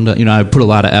around. I put a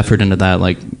lot of effort into that,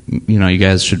 like, you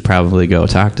guys should probably go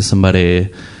talk to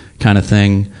somebody, kind of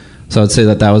thing. So I'd say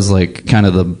that was like kind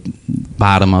of the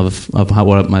bottom of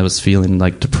what I was feeling,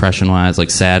 like depression wise, like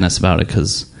sadness about it,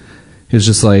 because it was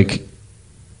just like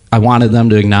I wanted them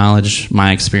to acknowledge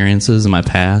my experiences and my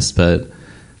past, but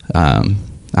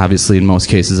obviously in most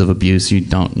cases of abuse you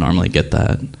don't normally get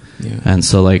that. And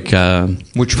so, like,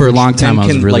 which for a long time I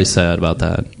was really sad about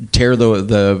that. Tear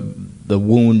the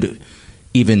wound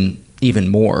even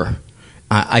more.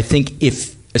 I think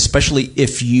especially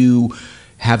if you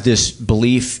have this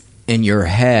belief in your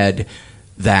head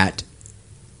that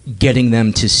getting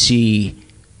them to see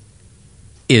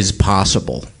is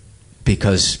possible,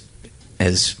 because,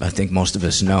 as I think most of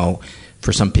us know,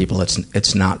 for some people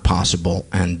it's not possible,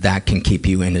 and that can keep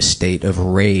you in a state of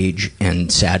rage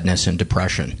and sadness and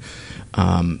depression.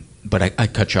 But I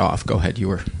cut you off. Go ahead. You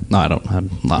were... No, I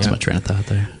lost my train of thought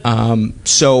there.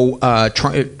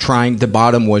 The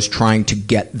bottom was trying to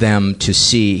get them to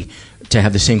see. to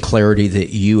have the same clarity that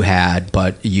you had,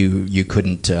 but you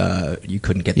couldn't get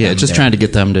them just there. trying to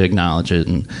get them to acknowledge it.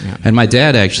 And my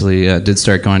dad actually did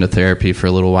start going to therapy for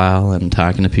a little while and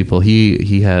talking to people.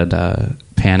 He had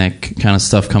panic kind of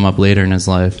stuff come up later in his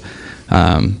life,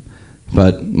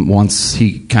 but once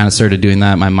he kind of started doing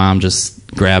that, my mom just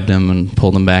grabbed him and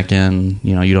pulled him back in.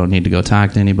 You don't need to go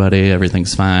talk to anybody,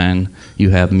 everything's fine, you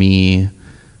have me.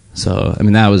 So I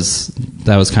mean, that was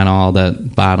kind of all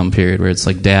that bottom period where it's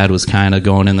like dad was kind of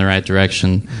going in the right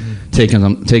direction,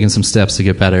 taking some steps to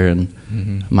get better,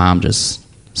 and mom just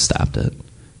stopped it,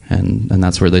 and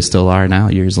that's where they still are now,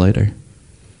 years later.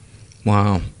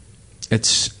 Wow,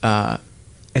 it's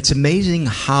amazing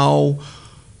how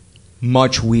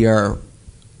much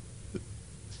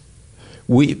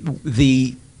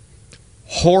the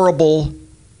horrible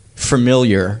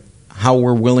familiar, how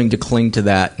we're willing to cling to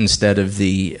that instead of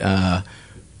the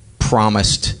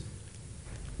promised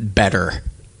better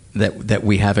that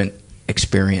we haven't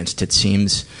experienced. It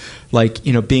seems like,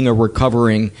 being a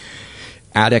recovering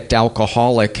addict,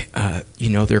 alcoholic,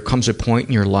 there comes a point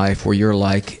in your life where you're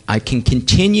like, I can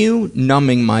continue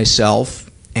numbing myself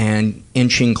and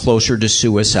inching closer to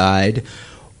suicide,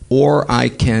 or I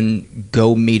can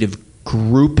go meet a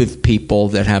group of people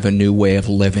that have a new way of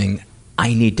living.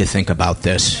 I need to think about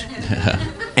this.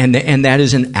 And that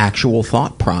is an actual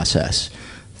thought process.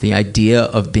 The idea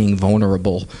of being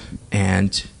vulnerable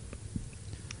and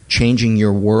changing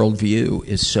your worldview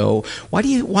is so... Why do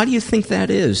you think that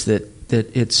is? That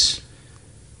it's...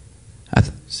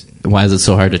 Why is it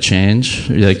so hard to change?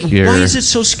 Why is it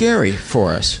so scary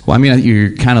for us? Well, I mean,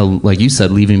 you're kind of, like you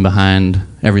said, leaving behind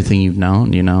everything you've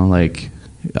known,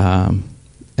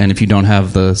 and if you don't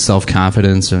have the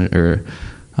self-confidence or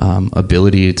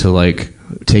ability to,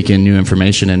 take in new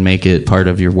information and make it part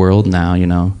of your world now,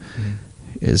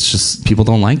 it's just, people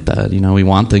don't like that. We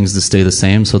want things to stay the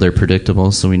same so they're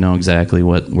predictable, so we know exactly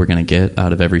what we're going to get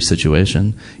out of every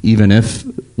situation, even if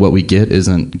what we get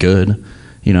isn't good.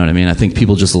 You know what I mean? I think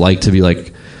people just like to be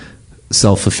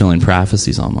self-fulfilling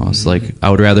prophecies almost. I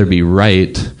would rather be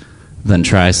right than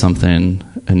try something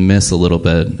and miss a little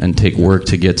bit and take work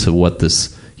to get to what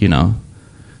this,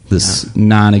 this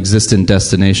non-existent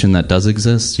destination that does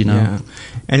exist, Yeah.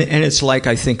 And it's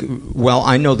I think,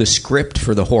 I know the script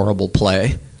for the horrible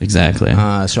play. Exactly.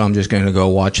 So I'm just going to go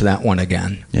watch that one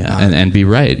again. Yeah, and be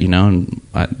right, and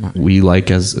we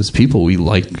as people, we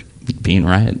like being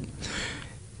right.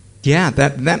 Yeah,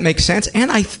 that makes sense,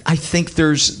 and I think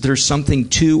there's something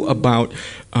too about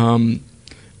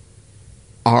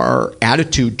our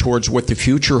attitude towards what the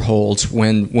future holds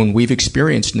when we've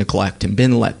experienced neglect and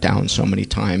been let down so many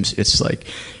times. It's like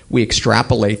we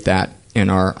extrapolate that in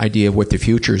our idea of what the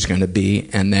future is going to be,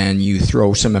 and then you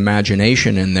throw some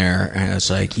imagination in there, and it's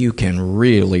like you can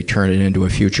really turn it into a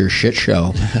future shit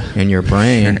show in your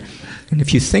brain. And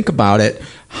if you think about it,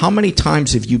 how many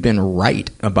times have you been right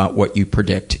about what you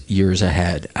predict years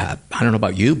ahead? I don't know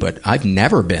about you, but I've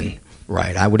never been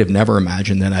right. I would have never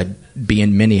imagined that I'd be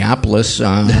in Minneapolis 2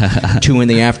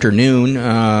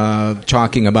 p.m.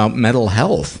 Talking about mental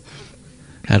health.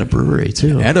 At a brewery,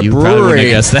 too. At a you brewery. Probably wouldn't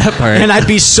have guessed that part. And I'd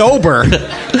be sober.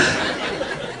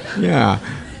 Yeah.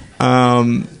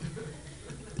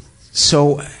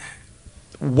 So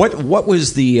what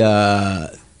was the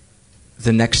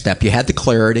next step? You had the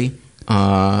clarity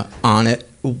on it.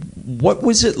 What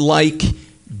was it like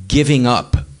giving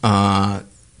up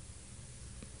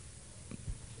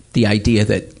the idea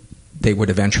that they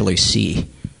would eventually see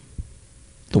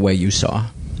the way you saw?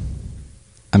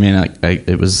 I mean,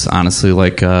 it was honestly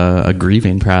like a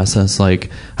grieving process. I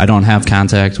don't have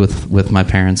contact with my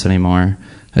parents anymore.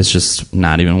 It's just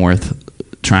not even worth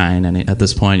trying at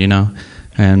this point,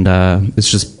 And it's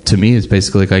just, to me, it's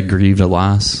basically I grieved a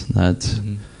loss that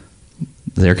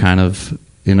they're kind of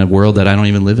in a world that I don't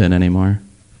even live in anymore.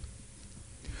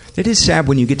 It is sad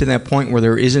when you get to that point where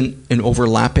there isn't an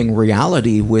overlapping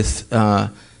reality with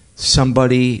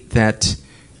somebody that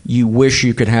you wish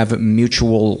you could have a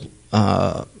mutual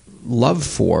love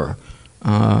for,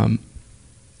 and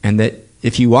that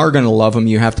if you are going to love them,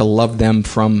 you have to love them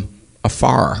from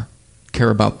afar, care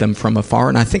about them from afar.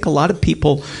 And I think a lot of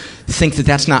people think that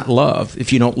that's not love.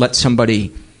 If you don't let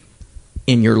somebody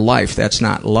in your life, that's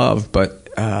not love. But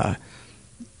I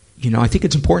think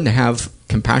it's important to have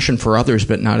compassion for others,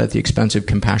 but not at the expense of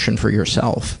compassion for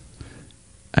yourself.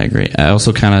 I agree. I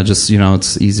also kind of just,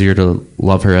 it's easier to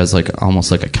love her as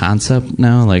almost like a concept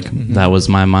now. That was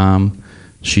my mom.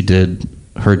 She did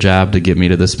her job to get me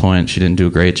to this point. She didn't do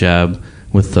a great job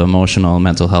with the emotional and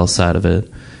mental health side of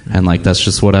it. And that's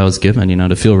just what I was given,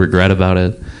 to feel regret about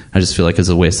it. I just feel like it's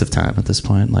a waste of time at this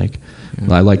point. Like,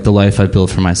 I like the life I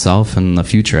built for myself and the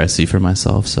future I see for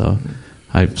myself. So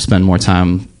I spend more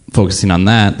time focusing on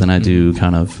that than I do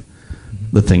kind of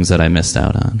the things that I missed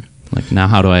out on. Like, now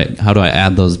how do I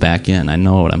add those back in? I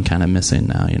know what I'm kind of missing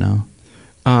now, you know?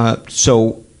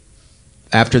 So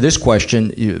after this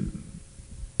question,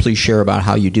 please share about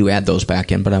how you do add those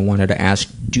back in. But I wanted to ask,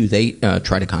 do they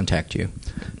try to contact you?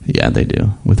 Yeah, they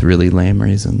do, with really lame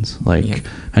reasons. Like,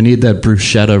 I need that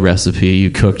bruschetta recipe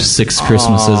you cooked 6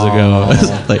 Christmases ago.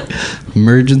 Like,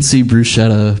 emergency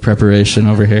bruschetta preparation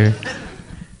over here.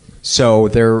 So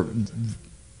they're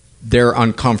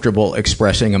uncomfortable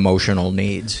expressing emotional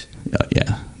needs.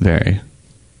 Yeah, very.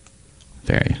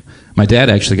 Very. My dad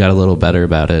actually got a little better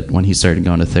about it when he started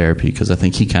going to therapy, because I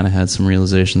think he kind of had some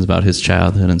realizations about his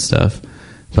childhood and stuff.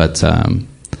 But,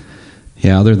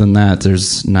 yeah, other than that,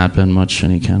 there's not been much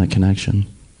any kind of connection.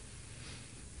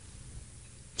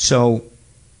 So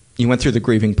you went through the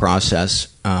grieving process.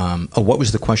 What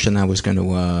was the question I was going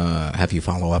to have you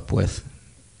follow up with?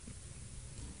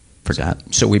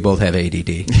 Forgot. So we both have ADD.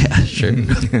 Yeah, sure.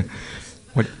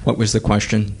 What was the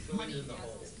question?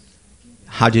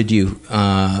 How did you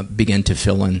begin to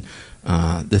fill in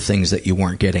the things that you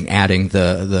weren't getting, adding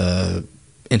the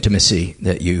intimacy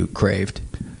that you craved?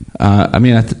 I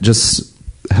mean, just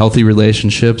healthy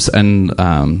relationships and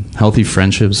healthy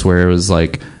friendships where it was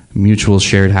like mutual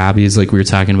shared hobbies. Like, we were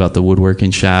talking about the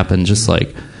woodworking shop, and just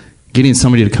like getting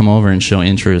somebody to come over and show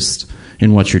interest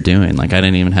in what you're doing. Like, I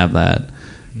didn't even have that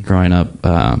growing up.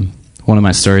 One of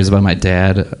my stories about my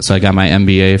dad, so I got my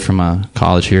MBA from a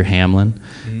college here, Hamlin,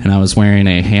 and I was wearing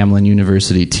a Hamlin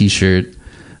University t-shirt.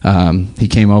 He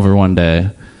came over one day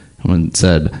and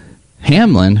said,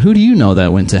 "Hamlin? Who do you know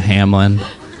that went to Hamlin?"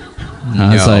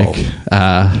 I was like,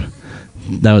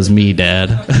 that was me, Dad.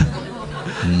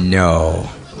 No.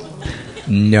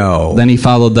 Then he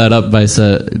followed that up by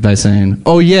saying,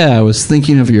 "Oh yeah, I was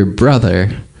thinking of your brother."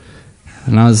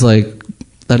 And I was like,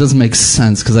 that doesn't make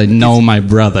sense, because I know my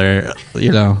brother,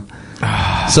 you know.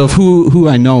 So if who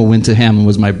I know went to Hamlin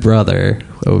was my brother,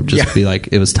 it would just be like,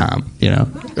 it was Tom, you know.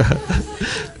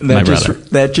 My brother.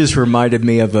 That just reminded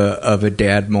me of a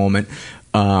dad moment.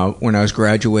 When I was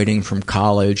graduating from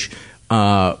college,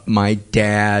 my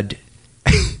dad,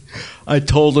 I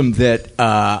told him that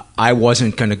I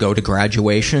wasn't going to go to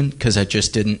graduation because I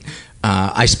just didn't.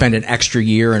 I spent an extra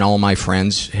year and all my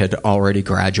friends had already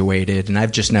graduated, and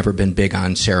I've just never been big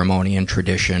on ceremony and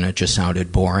tradition. It just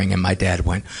sounded boring, and my dad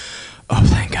went, "Oh,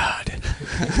 thank God."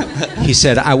 He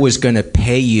said, "I was going to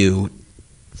pay you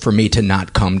for me to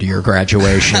not come to your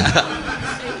graduation."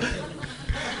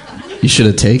 You should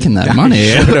have taken that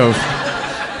money.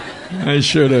 I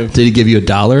should have. Did he give you a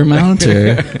dollar amount,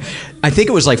 or? I think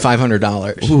it was like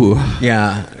 $500. Ooh.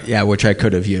 Yeah, which I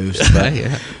could have used. But,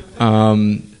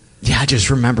 I just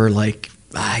remember, like,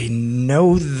 I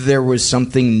know there was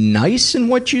something nice in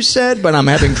what you said, but I'm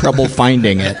having trouble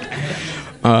finding it.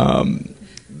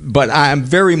 But I'm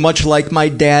very much like my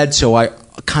dad, so I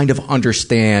kind of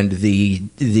understand the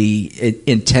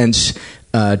intense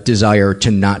desire to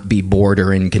not be bored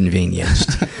or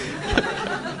inconvenienced.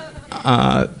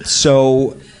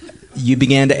 So you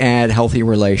began to add healthy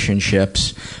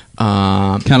relationships.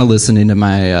 Kind of listening to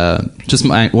my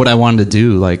what I wanted to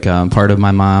do. Like, part of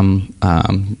my mom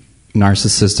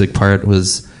narcissistic part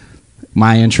was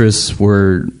my interests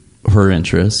were her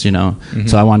interests, you know. Mm-hmm.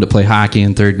 So I wanted to play hockey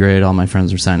in 3rd grade. All my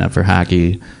friends were signed up for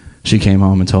hockey. She came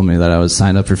home and told me that I was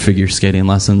signed up for figure skating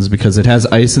lessons because it has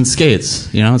ice and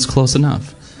skates. You know, it's close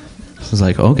enough. So I was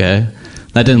like, okay.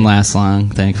 That didn't last long,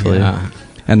 thankfully. Yeah.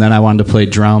 And then I wanted to play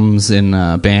drums in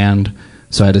a band,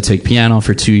 so I had to take piano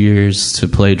for 2 years to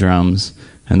play drums.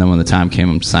 And then when the time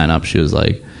came to sign up, she was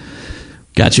like,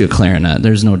 "Got you a clarinet.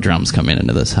 There's no drums coming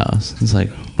into this house." It's like,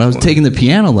 but I was taking the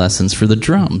piano lessons for the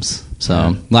drums. So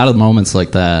a lot of moments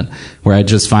like that where I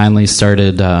just finally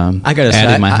started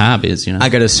adding my hobbies. You know, I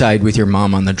got to side with your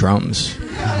mom on the drums.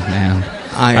 Oh, man,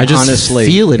 I just honestly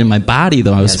feel it in my body,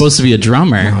 though. I was supposed to be a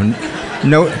drummer.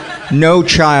 No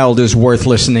child is worth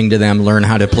listening to them learn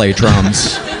how to play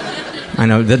drums. I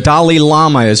know the Dalai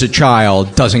Lama as a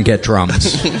child doesn't get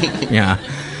drums. Yeah.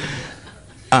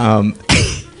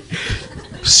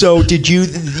 So did you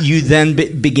then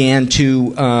began to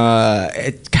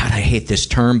God, I hate this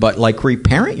term, but like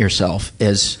reparent yourself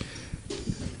as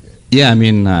I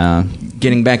mean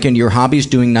getting back into your hobbies,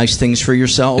 doing nice things for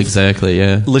yourself. Exactly,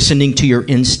 yeah. Listening to your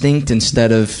instinct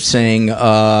instead of saying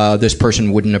this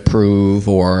person wouldn't approve,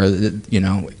 or you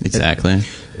know. Exactly.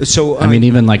 So I mean,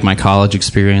 even like my college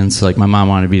experience, like my mom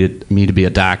wanted me to be a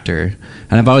doctor,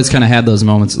 and I've always kind of had those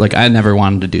moments. Like I never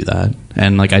wanted to do that,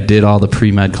 and like I did all the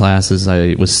pre-med classes.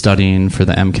 I was studying for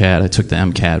the MCAT. I took the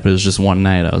MCAT, but it was just one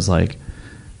night. I was like,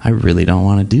 I really don't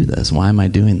want to do this. Why am I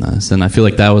doing this? And I feel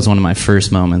like that was one of my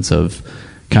first moments of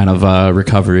kind of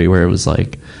recovery, where it was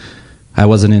like I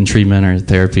wasn't in treatment or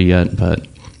therapy yet, but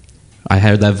I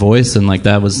had that voice, and like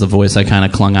that was the voice I kind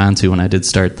of clung on to when I did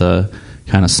start the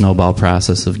kind of snowball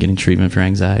process of getting treatment for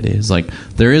anxiety. It's like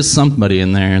there is somebody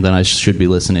in there that I should be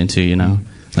listening to, you know,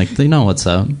 like they know what's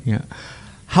up. Yeah.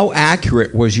 How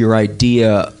accurate was your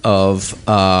idea of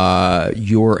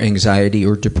your anxiety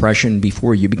or depression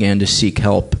before you began to seek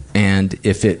help? And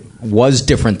if it was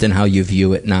different than how you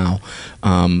view it now,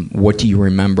 what do you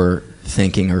remember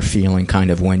thinking or feeling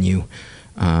kind of when you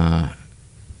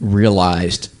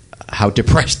realized how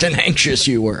depressed and anxious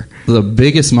you were? The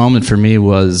biggest moment for me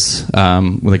was,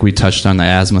 like we touched on the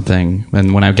asthma thing,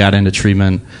 and when I got into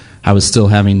treatment, I was still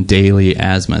having daily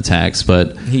asthma attacks,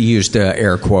 but... He used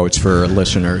air quotes for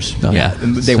listeners. Oh, yeah,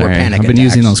 they were panic attacks. I've been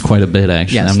using those quite a bit,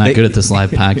 actually. Yes, I'm not good at this live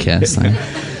podcast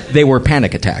thing. They were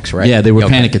panic attacks, right? Yeah, they were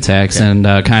panic attacks, and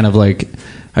kind of like,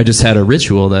 I just had a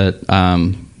ritual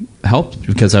that helped,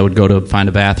 because I would go to find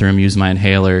a bathroom, use my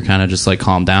inhaler, kind of just like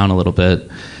calm down a little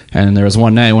bit. And there was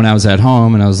one night when I was at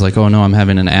home, and I was like, oh no, I'm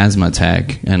having an asthma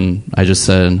attack. And I just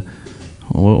said,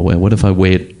 what if I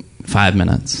wait 5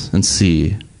 minutes and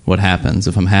see what happens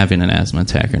if I'm having an asthma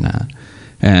attack or not?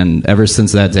 And ever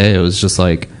since that day, it was just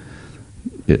like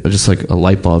a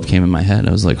light bulb came in my head.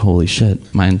 I was like, holy shit,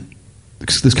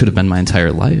 this could have been my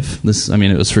entire life.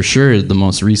 It was for sure the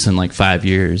most recent, like 5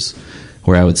 years,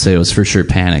 where I would say it was for sure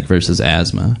panic versus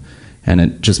asthma. And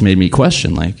it just made me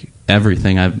question, like,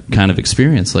 everything I've kind of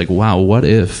experienced. Like, wow, what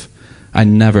if I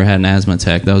never had an asthma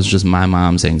attack? That was just my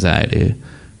mom's anxiety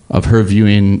of her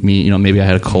viewing me, maybe I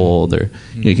had a cold, or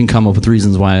you can come up with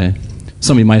reasons why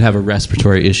somebody might have a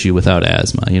respiratory issue without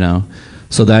asthma,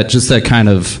 So that kind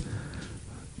of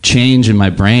change in my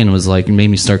brain was like, it made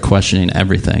me start questioning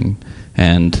everything.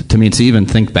 And to me, to even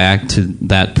think back to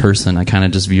that person, I kind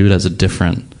of just view it as a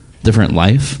different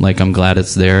life. Like, I'm glad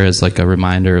it's there as like a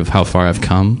reminder of how far I've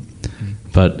come.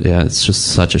 But yeah, it's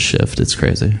just such a shift. It's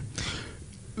crazy.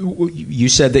 You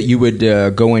said that you would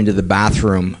go into the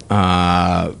bathroom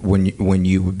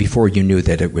before you knew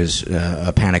that it was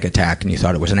a panic attack and you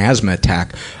thought it was an asthma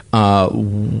attack.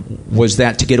 Was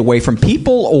that to get away from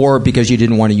people, or because you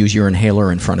didn't want to use your inhaler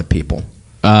in front of people?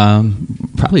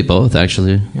 Probably both,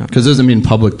 actually. Because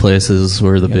public places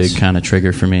were the big kind of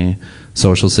trigger for me,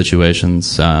 social situations.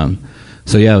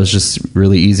 So yeah, it was just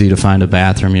really easy to find a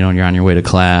bathroom, and you're on your way to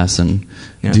class and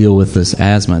deal with this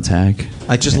asthma attack.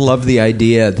 I just love the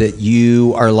idea that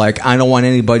you are like, I don't want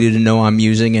anybody to know I'm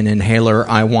using an inhaler.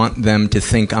 I want them to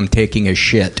think I'm taking a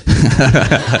shit.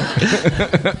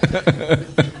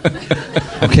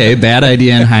 Okay, bad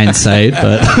idea in hindsight,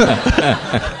 but...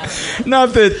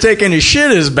 Not that taking a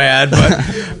shit is bad,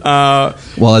 but...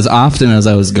 well, as often as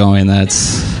I was going,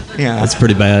 that's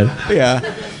pretty bad. Yeah.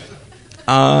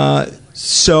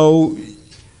 So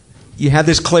you had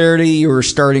this clarity. You were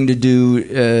starting to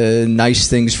do nice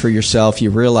things for yourself. You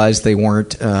realized they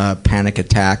weren't panic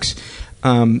attacks.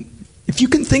 If you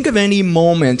can think of any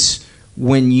moments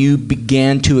when you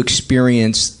began to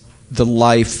experience the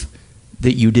life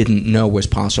that you didn't know was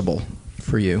possible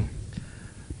for you.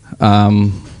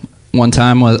 One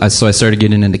time, I started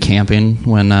getting into camping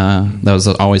when that was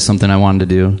always something I wanted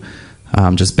to do.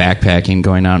 Just backpacking,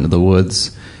 going out into the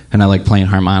woods. And I like playing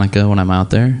harmonica when I'm out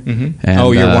there. Mm-hmm.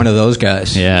 And, you're one of those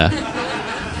guys. Yeah.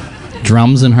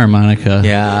 Drums and harmonica.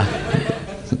 Yeah.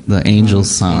 The angel's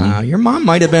song. Wow, your mom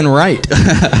might have been right.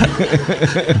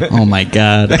 Oh, my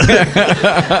God.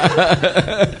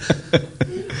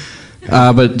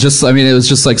 But just, it was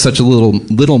just like such a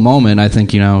little moment, I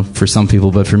think, for some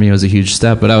people, but for me it was a huge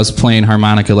step. But I was playing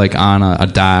harmonica like on a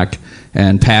dock,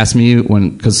 and past me,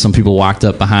 because some people walked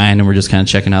up behind and were just kind of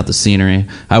checking out the scenery,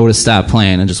 I would have stopped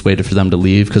playing and just waited for them to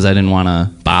leave because I didn't want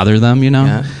to bother them,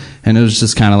 Yeah. And it was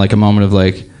just kind of like a moment of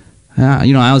like,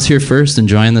 I was here first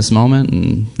enjoying this moment,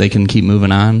 and they can keep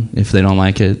moving on if they don't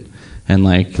like it. And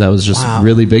like that was just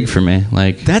really big for me.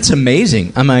 Like, that's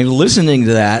amazing. Listening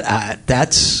to that,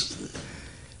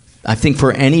 I think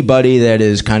for anybody that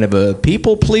is kind of a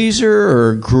people pleaser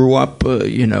or grew up,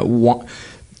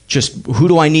 just who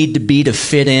do I need to be to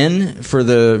fit in for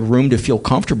the room to feel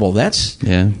comfortable? That's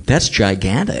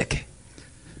gigantic.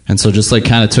 And so just like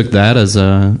kind of took that as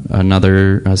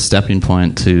another stepping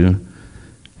point to,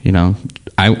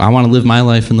 I want to live my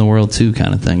life in the world too,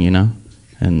 kind of thing,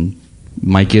 and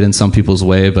might get in some people's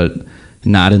way, but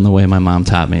not in the way my mom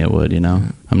taught me it would, you know.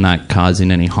 I'm not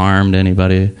causing any harm to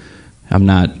anybody. I'm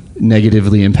not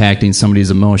negatively impacting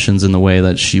somebody's emotions in the way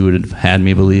that she would have had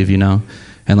me believe, you know.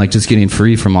 And like just getting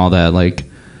free from all that, like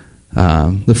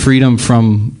the freedom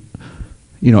from,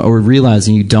 you know, or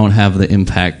realizing you don't have the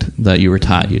impact that you were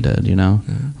taught you did, you know.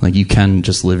 Like you can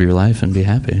just live your life and be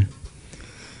happy.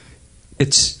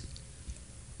 It's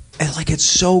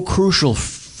so crucial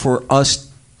for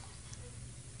us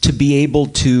to be able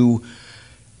to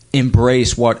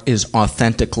embrace what is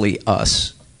authentically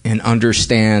us and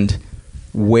understand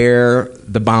where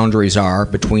the boundaries are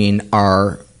between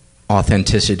our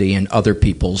authenticity and other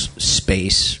people's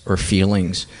space or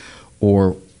feelings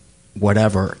or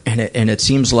whatever. And it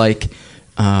seems like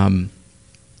the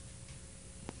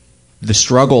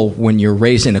struggle when you're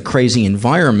raised in a crazy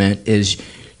environment is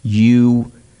the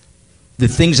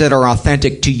things that are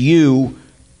authentic to you,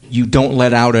 you don't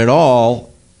let out at all.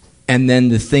 And then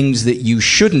the things that you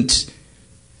shouldn't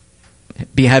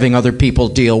be having other people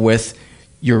deal with,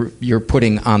 you're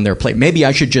putting on their plate. Maybe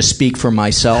I should just speak for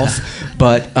myself,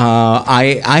 but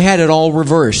I had it all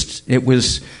reversed. It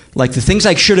was like the things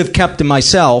I should have kept to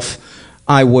myself,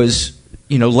 I was,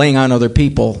 you know, laying on other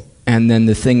people, and then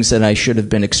the things that I should have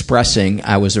been expressing,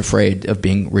 I was afraid of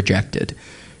being rejected.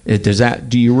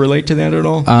 Do you relate to that at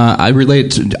all? I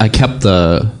relate to, I kept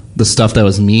the stuff that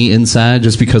was me inside,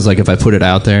 just because like if I put it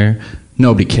out there,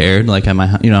 nobody cared. Like my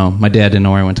dad didn't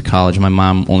know where I went to college. My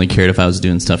mom only cared if I was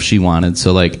doing stuff she wanted.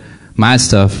 So like my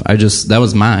stuff, that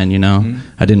was mine, you know. Mm-hmm.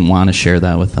 I didn't want to share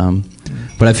that with them.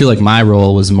 But I feel like my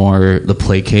role was more the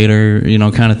placater, you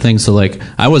know, kind of thing. So like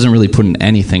I wasn't really putting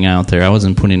anything out there. I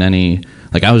wasn't putting any,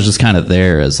 like I was just kind of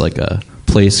there as like a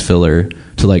place filler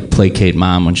to like placate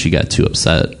mom when she got too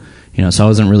upset, you know. So I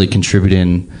wasn't really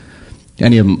contributing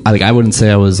any of, like I wouldn't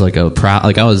say I was like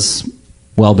like I was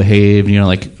well behaved, you know,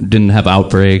 like didn't have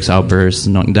outbursts,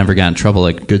 never got in trouble,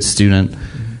 like good student.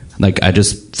 Like I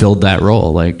just filled that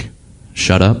role, like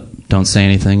shut up, don't say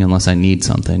anything unless I need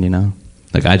something, you know.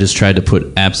 Like I just tried to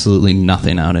put absolutely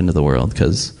nothing out into the world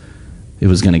because it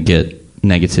was going to get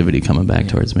negativity coming back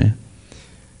towards me.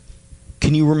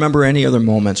 Can you remember any other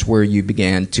moments where you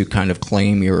began to kind of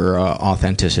claim your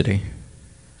authenticity?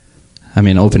 I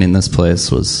mean, opening this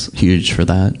place was huge for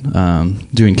that.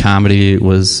 Doing comedy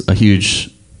was a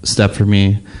huge step for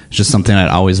me. It's just something I'd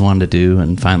always wanted to do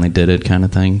and finally did it, kind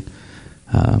of thing.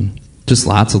 Just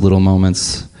lots of little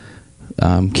moments.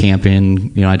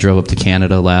 Camping, you know, I drove up to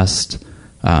Canada last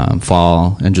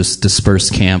fall and just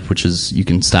dispersed camp, which is you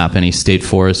can stop any state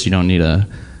forest. You don't need a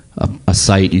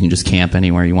site. You can just camp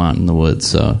anywhere you want in the woods.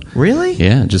 So really,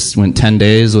 yeah, just went 10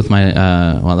 days with my.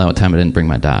 That time I didn't bring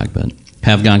my dog, but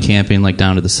have gone camping like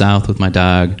down to the south with my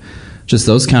dog. Just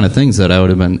those kind of things that I would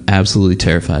have been absolutely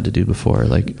terrified to do before.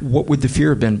 Like, what would the fear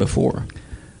have been before?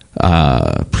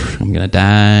 I'm gonna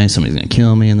die. Somebody's gonna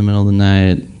kill me in the middle of the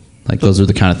night. Like those are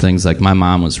the kind of things. Like my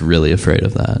mom was really afraid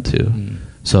of that too. Mm.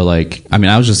 So like, I mean,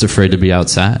 I was just afraid to be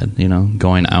outside. You know,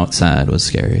 going outside was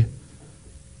scary.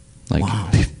 Like,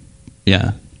 wow.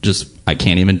 Yeah, just I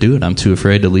can't even do it. I'm too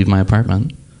afraid to leave my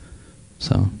apartment.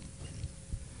 So,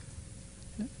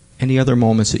 any other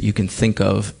moments that you can think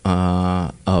of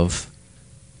kind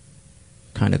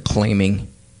of claiming?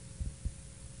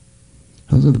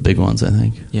 Those are the big ones, I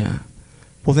think. Yeah.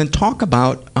 Well, then talk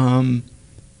about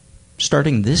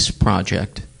starting this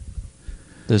project,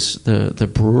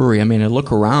 the brewery. I mean, I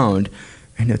look around,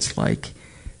 and it's like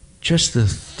just the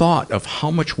thought of how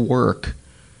much work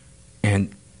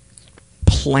and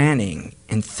planning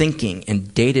and thinking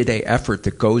and day-to-day effort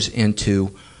that goes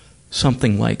into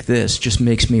something like this just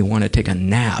makes me want to take a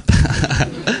nap.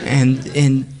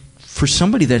 and for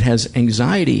somebody that has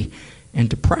anxiety and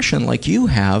depression like you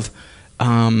have,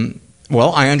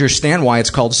 well, I understand why it's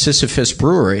called Sisyphus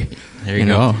Brewery. There you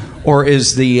go. Or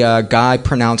as the guy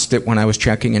pronounced it when I was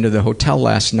checking into the hotel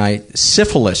last night,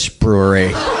 Syphilis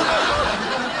Brewery.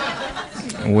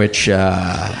 Which...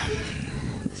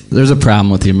 There's a problem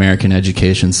with the American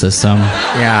education system.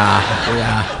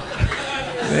 Yeah.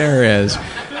 There is.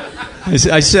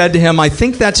 I said to him, I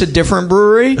think that's a different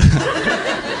brewery.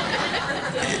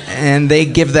 And they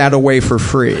give that away for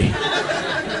free.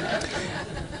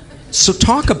 So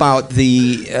talk about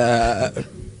the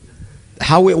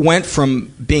how it went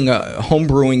from being a home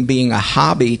brewing, being a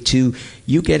hobby, to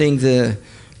you getting the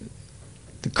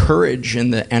courage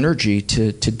and the energy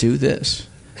to do this.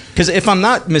 Because if I'm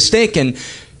not mistaken,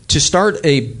 to start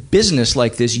a business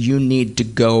like this, you need to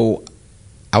go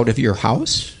out of your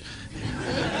house?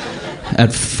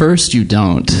 At first, you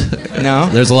don't. No?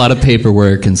 There's a lot of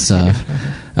paperwork and stuff.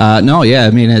 No, yeah,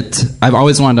 I mean, I've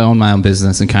always wanted to own my own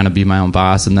business and kind of be my own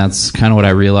boss, and that's kind of what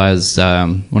I realized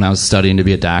when I was studying to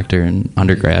be a doctor in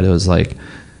undergrad. It was like,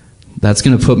 that's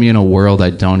going to put me in a world I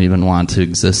don't even want to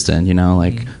exist in, you know,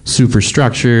 like super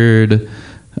structured.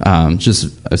 I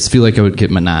feel like I would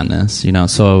get monotonous, you know.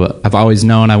 So I've always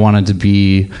known I wanted to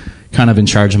be kind of in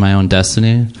charge of my own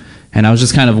destiny, and I was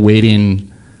just kind of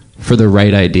waiting for the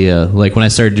right idea. Like when I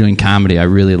started doing comedy, I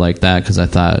really liked that because I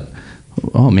thought,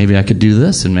 oh, maybe I could do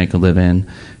this and make a living.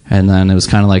 And then it was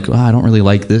kind of like, oh, I don't really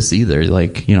like this either.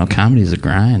 Like, you know, comedy is a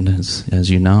grind, as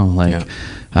you know. Like,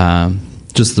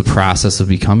 just the process of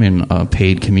becoming a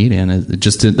paid comedian,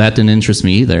 that didn't interest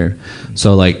me either.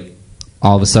 So, like,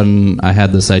 all of a sudden, I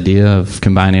had this idea of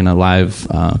combining a live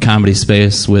comedy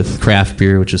space with craft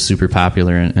beer, which is super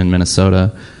popular in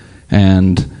Minnesota.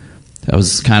 And I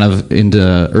was kind of into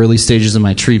early stages of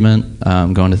my treatment,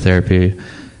 going to therapy.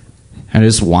 And I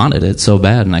just wanted it so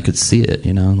bad, and I could see it,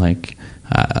 you know, like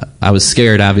I was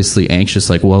scared, obviously anxious,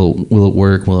 like, well, will it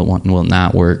work? Will it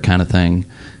not work kind of thing.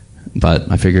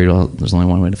 But I figured, well, there's only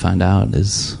one way to find out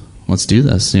is let's do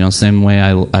this. You know, same way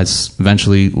I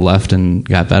eventually left and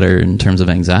got better in terms of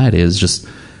anxiety is just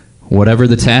whatever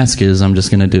the task is, I'm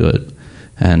just going to do it.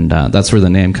 And that's where the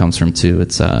name comes from, too.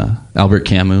 It's Albert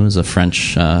Camus, a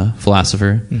French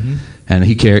philosopher, and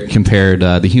he compared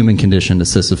the human condition to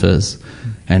Sisyphus.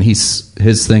 And his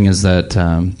thing is that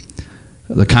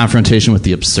the confrontation with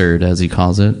the absurd, as he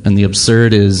calls it. And the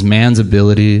absurd is man's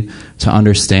ability to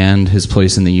understand his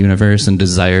place in the universe and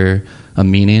desire a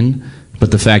meaning,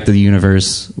 but the fact that the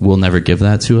universe will never give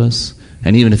that to us.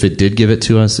 And even if it did give it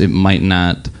to us, it might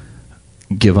not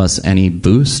give us any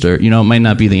boost, or, you know, it might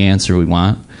not be the answer we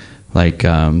want. Like,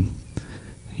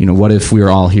 you know, what if we were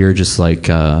all here just like,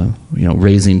 you know,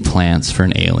 raising plants for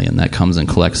an alien that comes and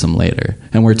collects them later?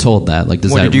 And we're told that. Like,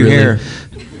 does what that did you really... hear?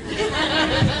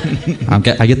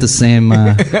 I get the same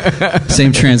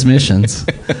transmissions.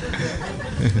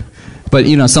 But,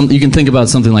 you know, you can think about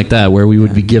something like that, where we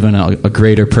would be given a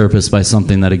greater purpose by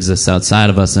something that exists outside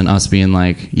of us, and us being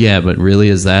like, yeah, but really,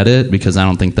 is that it? Because I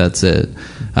don't think that's it.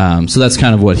 So that's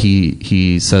kind of what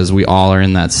he says. We all are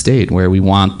in that state where we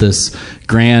want this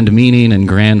grand meaning and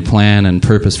grand plan and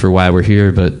purpose for why we're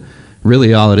here, but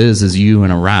really all it is you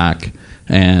and a rock,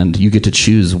 and you get to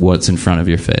choose what's in front of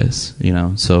your face, you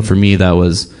know. So for me, that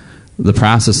was the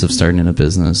process of starting a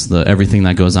business, everything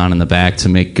that goes on in the back to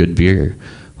make good beer.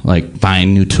 Like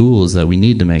buying new tools that we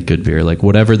need to make good beer. Like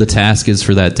whatever the task is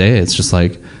for that day, it's just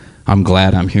like, I'm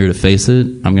glad I'm here to face it.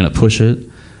 I'm going to push it.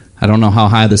 I don't know how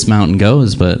high this mountain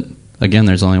goes, but again,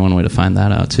 there's only one way to find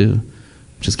that out too.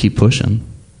 Just keep pushing.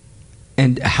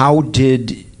 And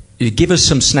give us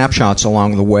some snapshots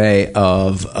along the way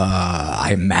of, I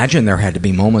imagine there had to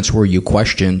be moments where you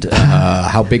questioned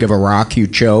how big of a rock you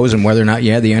chose and whether or not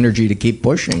you had the energy to keep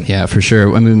pushing. Yeah, for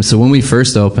sure. I mean, so when we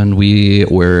first opened, we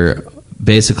were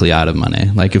basically out of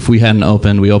money. Like if we hadn't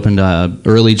opened, we opened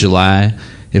early July.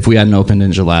 If we hadn't opened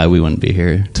in July, we wouldn't be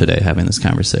here today having this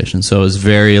conversation. So it was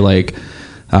very like,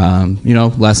 you know,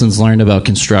 lessons learned about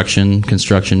construction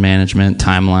management,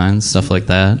 timelines, stuff like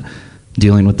that,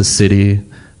 dealing with the city.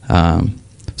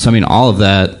 So I mean, all of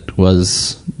that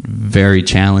was very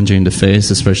challenging to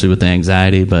face, especially with the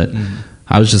anxiety, but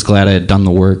I was just glad I had done the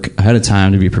work ahead of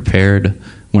time to be prepared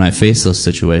when I face those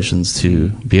situations, to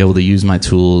be able to use my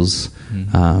tools,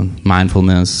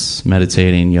 mindfulness,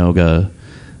 meditating, yoga,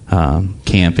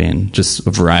 camping, just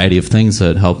a variety of things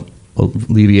that help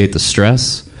alleviate the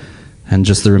stress, and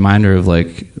just the reminder of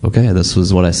like, okay, this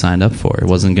was what I signed up for. It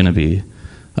wasn't going to be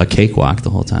a cakewalk the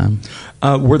whole time.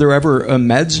 Were there ever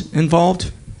meds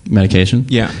involved? Medication?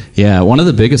 Yeah. One of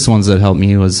the biggest ones that helped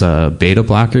me was beta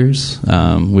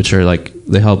blockers, which are like,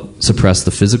 they help suppress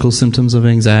the physical symptoms of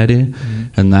anxiety,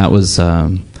 and that was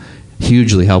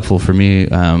hugely helpful for me.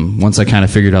 Once I kind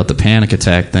of figured out the panic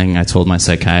attack thing, I told my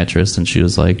psychiatrist, and she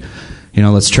was like, you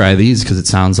know, let's try these because it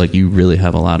sounds like you really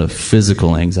have a lot of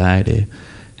physical anxiety.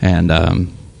 And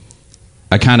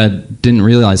I kind of didn't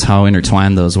realize how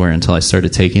intertwined those were until I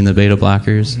started taking the beta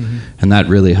blockers, and that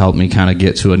really helped me kind of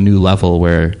get to a new level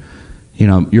where, you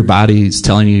know, your body's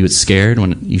telling you it's scared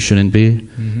when you shouldn't be,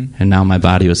 and now my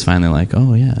body was finally like,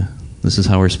 oh yeah, this is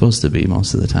how we're supposed to be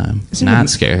most of the time. Not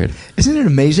scared. Isn't it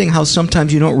amazing how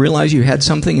sometimes you don't realize you had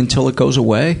something until it goes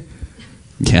away?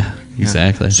 Yeah,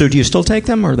 exactly. So do you still take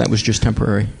them, or that was just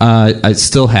temporary? I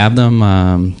still have them,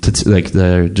 like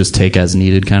they're just take as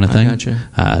needed kind of thing. I gotcha.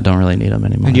 I don't really need them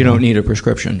anymore. And you don't need a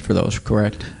prescription for those,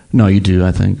 correct? No, you do,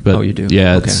 I think. But you do?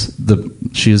 Yeah, okay.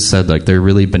 She has said like they're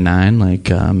really benign,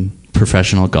 like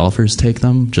professional golfers take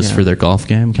them just for their golf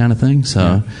game kind of thing.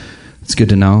 So it's good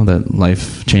to know that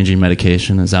life-changing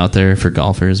medication is out there for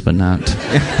golfers, but not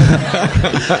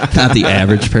not the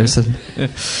average person.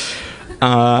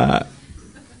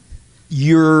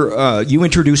 You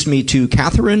introduced me to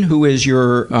Catherine, who is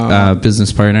your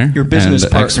business partner. Your business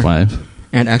and partner. Ex-wife.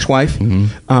 And ex-wife.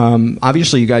 Mm-hmm.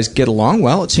 Obviously, you guys get along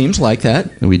well. It seems like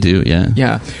that. We do, yeah.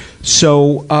 Yeah.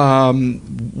 So,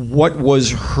 what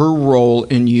was her role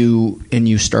in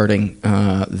you starting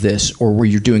this, or were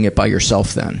you doing it by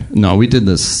yourself then? No, we did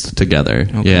this together.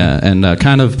 Okay. Yeah, and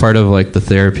kind of part of like the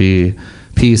therapy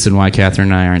piece and why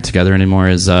Catherine and I aren't together anymore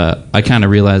is I kind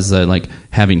of realized that like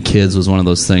having kids was one of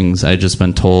those things I'd just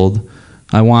been told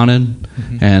I wanted,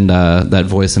 and that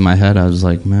voice in my head, I was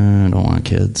like, man, I don't want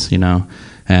kids, you know.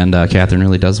 And Catherine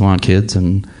really does want kids,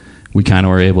 and we kind of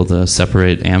were able to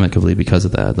separate amicably because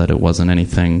of that it wasn't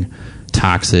anything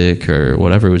toxic or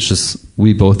whatever. It was just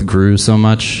we both grew so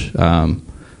much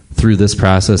through this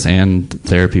process and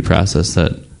therapy process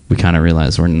that we kind of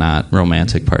realized we're not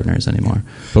romantic partners anymore,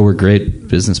 but we're great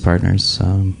business partners.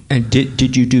 And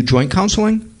did you do joint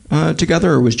counseling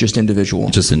together, or was just individual?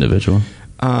 Just individual.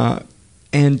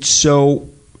 And so,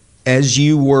 as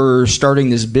you were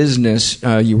starting this business,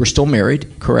 you were still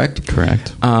married, correct?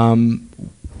 Correct.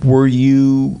 Were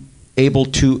you able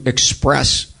to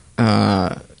express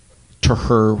to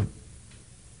her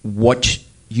what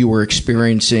you were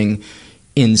experiencing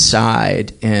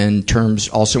inside, in terms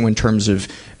of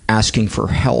asking for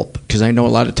help? Because I know a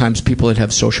lot of times people that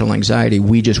have social anxiety,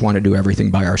 we just want to do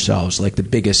everything by ourselves. Like the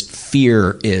biggest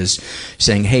fear is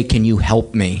saying, hey, can you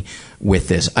help me with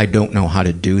this? I don't know how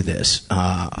to do this.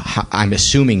 I'm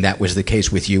assuming that was the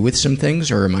case with you with some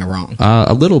things, or am I wrong?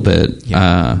 A little bit.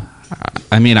 Yeah.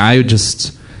 I mean,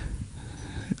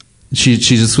 she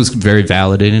just was very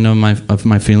validating of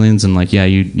my feelings, and like, yeah,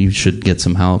 you should get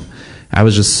some help. I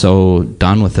was just so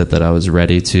done with it that I was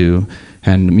ready to,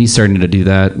 and me starting to do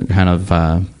that kind of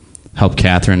helped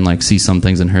Catherine like see some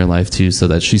things in her life too, so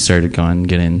that she started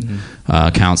getting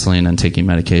counseling and taking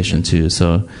medication too.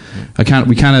 So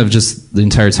we kind of just the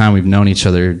entire time we've known each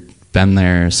other, been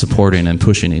there supporting and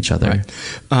pushing each other. Right.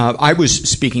 I was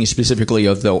speaking specifically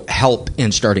of the help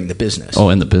in starting the business. Oh,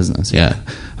 in the business, yeah.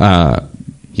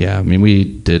 Yeah, I mean, we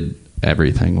did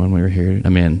everything when we were here. I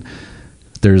mean,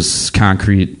 there's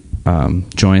concrete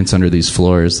joints under these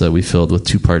floors that we filled with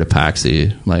 2-part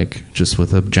epoxy, like just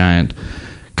with a giant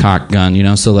cock gun, you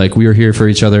know. So like we were here for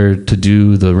each other to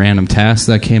do the random tasks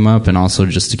that came up, and also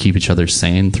just to keep each other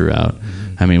sane throughout.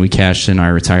 I mean, we cashed in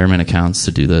our retirement accounts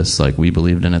to do this. Like, we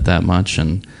believed in it that much,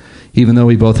 and even though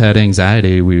we both had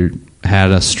anxiety, we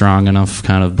had a strong enough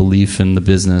kind of belief in the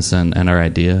business and our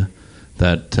idea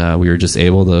that we were just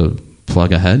able to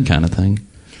plug ahead, kind of thing.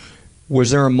 Was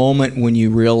there a moment when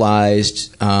you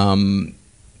realized,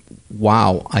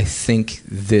 wow, I think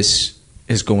this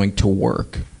is going to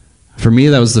work? For me,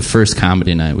 that was the first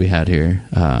comedy night we had here,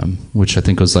 which I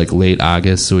think was like late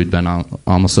August, so we'd been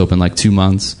almost open like 2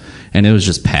 months, and it was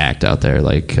just packed out there,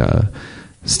 like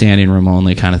standing room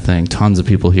only kind of thing, tons of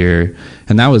people here.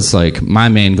 And that was like my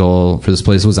main goal for this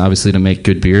place was obviously to make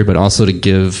good beer, but also to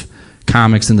give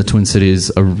comics in the Twin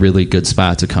Cities a really good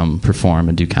spot to come perform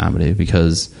and do comedy,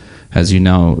 because as you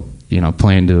know,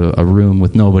 playing to a room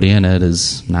with nobody in it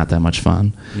is not that much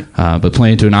fun. Yeah. But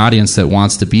playing to an audience that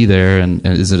wants to be there and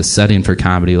is it a setting for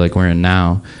comedy like we're in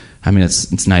now, I mean,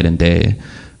 it's night and day.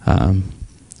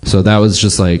 So that was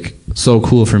just like so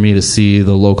cool for me to see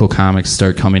the local comics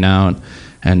start coming out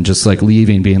and just like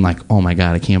leaving being like, oh my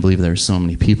God, I can't believe there's so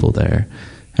many people there.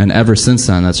 And ever since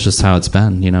then, that's just how it's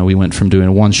been. We went from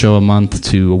doing 1 show a month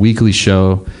to a weekly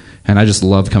show. And I just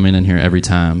love coming in here every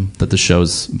time that the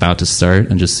show's about to start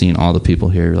and just seeing all the people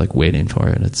here like waiting for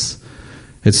it. It's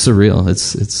surreal.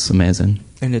 It's amazing.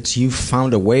 And you've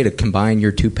found a way to combine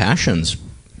your two passions,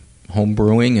 home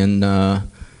brewing and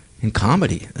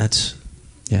comedy.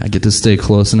 I get to stay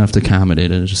close enough to comedy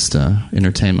to just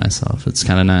entertain myself. It's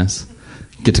kind of nice.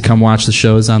 Get to come watch the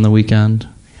shows on the weekend.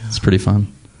 Yeah. It's pretty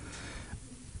fun.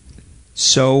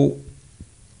 So,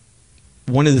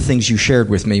 one of the things you shared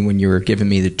with me when you were giving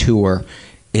me the tour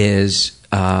is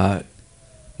not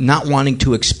wanting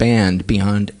to expand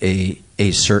beyond a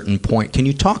certain point. Can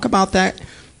you talk about that?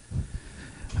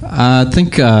 I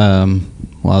think,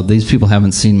 well, these people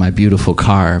haven't seen my beautiful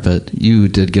car, but you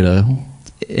did get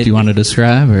do you want to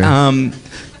describe? Or?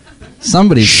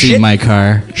 Somebody's seen my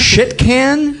car. Shit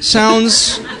can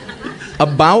sounds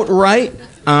about right.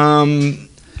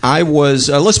 I was,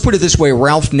 let's put it this way,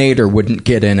 Ralph Nader wouldn't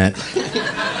get in it.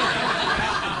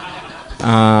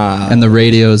 And the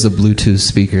radio is a Bluetooth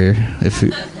speaker.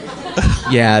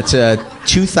 Yeah, it's a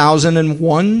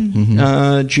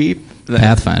 2001 Jeep.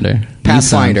 Pathfinder.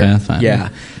 Pathfinder. Pathfinder. Yeah.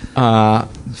 But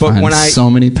when so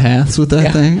many paths with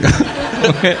that thing.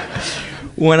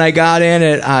 When I got in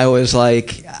it, I was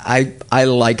like, I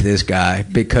like this guy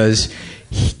because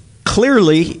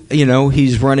clearly, you know,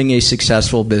 he's running a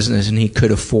successful business and he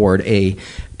could afford a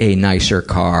nicer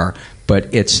car,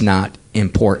 but it's not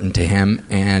important to him,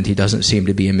 and he doesn't seem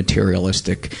to be a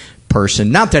materialistic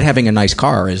person. Not that having a nice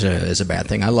car is a bad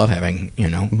thing. I love having, you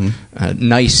know,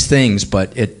 nice things,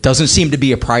 but it doesn't seem to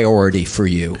be a priority for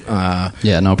you.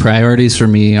 Priorities for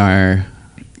me are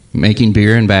making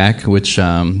beer and back, which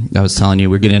I was telling you,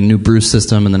 we're getting a new brew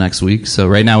system in the next week. So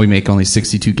right now we make only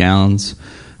 62 gallons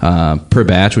per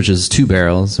batch, which is 2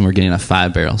 barrels, and we're getting a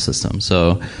 5-barrel system.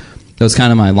 So that was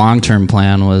kind of my long-term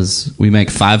plan, was we make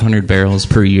 500 barrels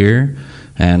per year,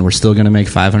 and we're still going to make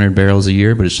 500 barrels a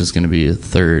year, but it's just going to be a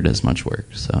third as much work.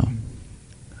 So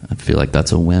I feel like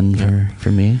that's a win for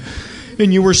me.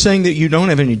 And you were saying that you don't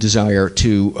have any desire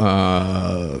to,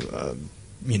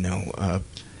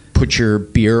 put your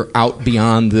beer out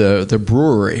beyond the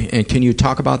brewery. And can you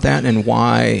talk about that and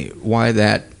why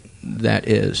that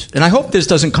is? And I hope this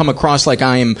doesn't come across like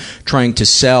I am trying to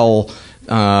sell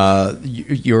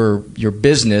your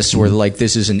business, or like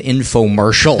this is an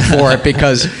infomercial for it,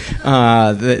 because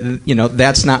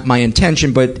that's not my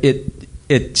intention. But it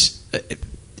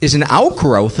is an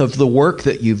outgrowth of the work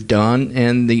that you've done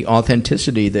and the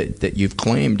authenticity that you've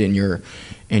claimed in your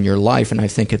life, and I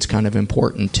think it's kind of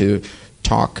important to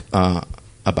talk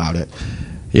about it.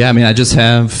 Yeah, I mean, I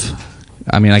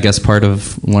guess part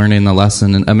of learning the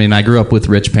lesson, I mean, I grew up with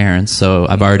rich parents, so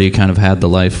I've already kind of had the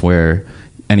life where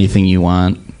anything you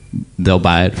want, they'll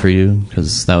buy it for you,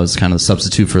 because that was kind of the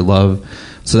substitute for love.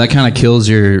 So that kind of kills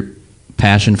your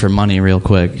passion for money real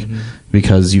quick,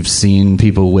 because you've seen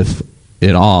people with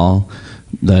it all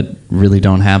that really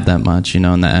don't have that much, in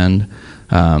the end.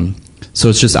 So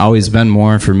it's just always been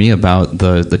more for me about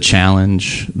the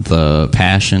challenge, the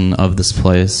passion of this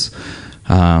place.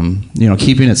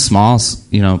 Keeping it small,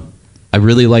 I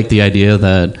really like the idea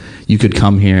that you could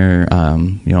come here,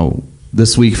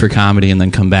 this week for comedy and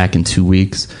then come back in 2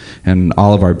 weeks, and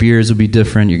all of our beers would be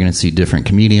different. You're going to see different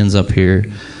comedians up here.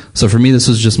 So for me, this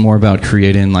was just more about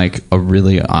creating like a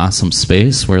really awesome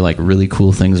space where like really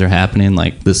cool things are happening,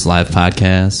 like this live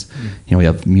podcast. We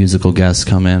have musical guests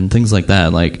come in, things like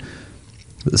that. Like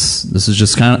this is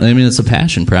just kind of, it's a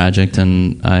passion project,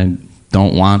 and I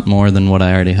don't want more than what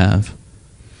I already have.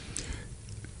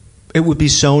 It would be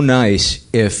so nice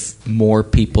if more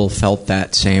people felt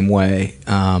that same way.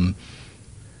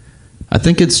 I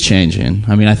think it's changing.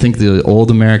 I mean, I think the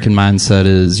old American mindset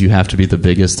is you have to be the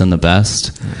biggest and the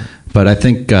best. But I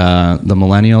think the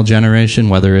millennial generation,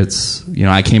 whether it's,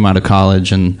 I came out of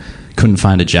college and couldn't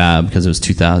find a job because it was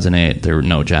 2008. There were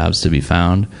no jobs to be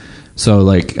found. So,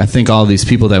 like, I think all these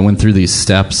people that went through these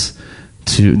steps,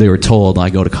 they were told, I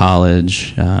go to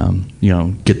college,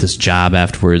 get this job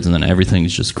afterwards, and then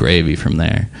everything's just gravy from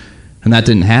there. And that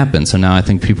didn't happen. So now I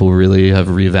think people really have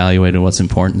reevaluated what's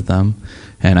important to them.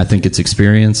 And I think it's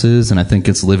experiences, and I think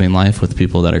it's living life with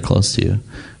people that are close to you.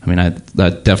 I mean, I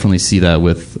definitely see that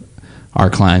with our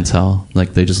clientele.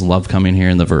 Like, they just love coming here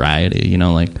and the variety.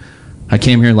 Like, I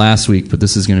came here last week, but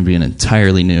this is going to be an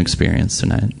entirely new experience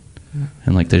tonight.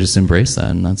 And, like, they just embrace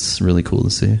that, and that's really cool to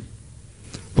see.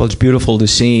 Well, it's beautiful to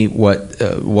see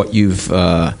what you've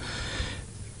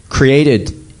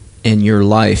created in your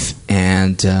life,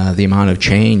 and the amount of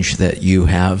change that you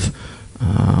have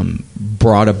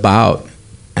brought about,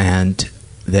 and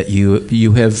that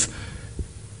you have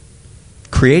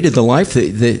created the life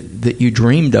that you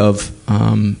dreamed of,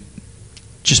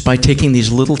 just by taking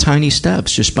these little tiny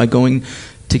steps, just by going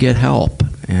to get help,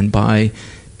 and by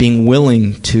being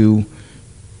willing to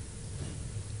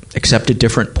accept a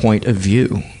different point of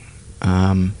view.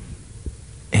 And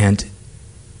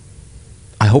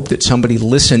I hope that somebody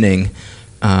listening,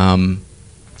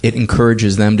 it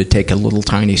encourages them to take a little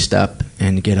tiny step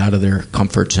and get out of their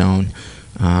comfort zone,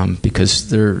 because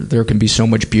there can be so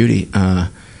much beauty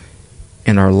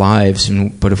in our lives,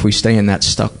 but if we stay in that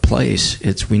stuck place,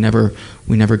 we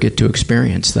never get to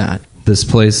experience that. This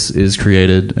place was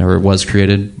created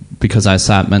because I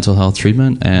sought mental health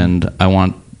treatment, and I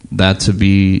want that to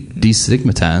be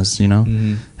destigmatized,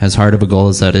 as hard of a goal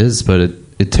as that is, but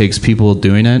it takes people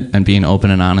doing it and being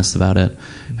open and honest about it.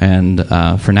 And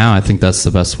for now, I think that's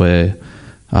the best way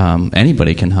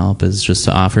anybody can help, is just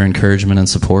to offer encouragement and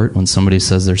support when somebody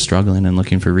says they're struggling and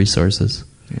looking for resources.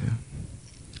 Yeah.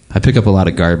 I pick up a lot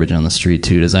of garbage on the street,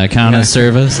 too. Does that count as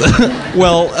service?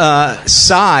 Well,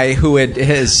 Cy, who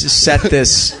has set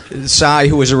this, Cy,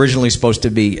 who was originally supposed to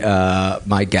be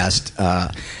my guest,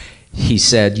 he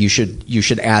said you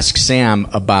should ask Sam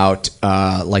about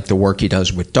like the work he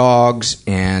does with dogs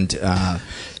and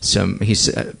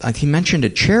he mentioned a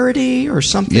charity or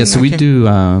something. Yeah, so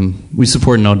we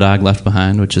support No Dog Left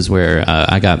Behind, which is where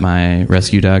I got my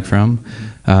rescue dog from,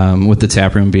 with the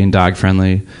tap room being dog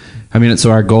friendly. I mean,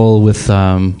 so our goal with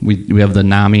we have the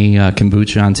NAMI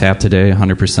kombucha on tap today.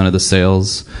 100% of the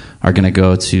sales are going to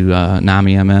go to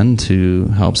NAMI MN to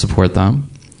help support them.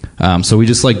 So we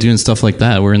just like doing stuff like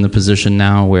that. We're in the position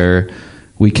now where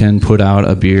we can put out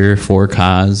a beer for a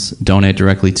cause, donate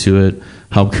directly to it,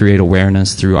 help create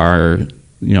awareness through our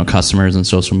customers and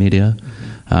social media,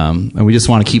 and we just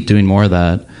want to keep doing more of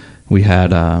that. We had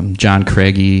John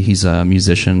Craigie. He's a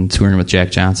musician touring with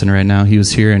Jack Johnson right now. He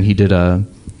was here and he did a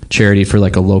charity for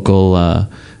like a local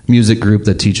music group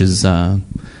that teaches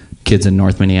kids in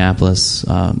North Minneapolis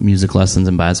music lessons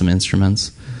and buys them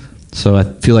instruments. So I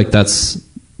feel like that's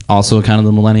also kind of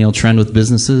the millennial trend with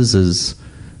businesses is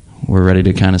we're ready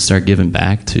to kind of start giving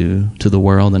back to the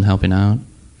world and helping out.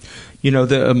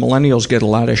 The millennials get a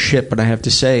lot of shit, but I have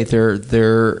to say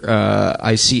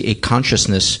I see a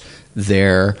consciousness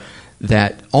there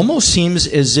that almost seems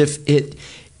as if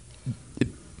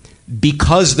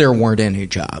because there weren't any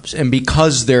jobs and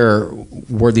because there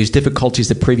were these difficulties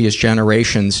that previous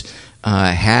generations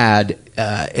had,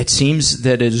 it seems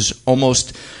that it is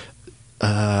almost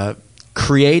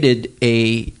created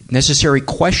a necessary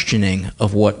questioning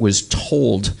of what was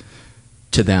told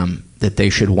to them that they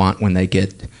should want when they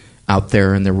get out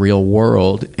there in the real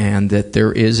world, and that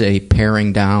there is a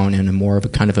paring down and a more of a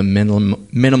kind of a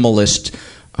minimalist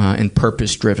and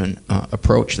purpose-driven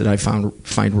approach that I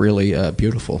find really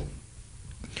beautiful.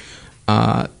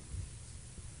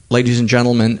 Ladies and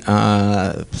gentlemen,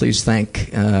 please thank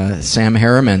Sam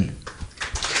Harriman.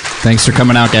 Thanks for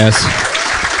coming out, guys.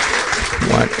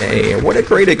 What a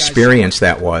great experience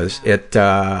that was. It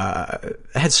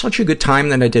I had such a good time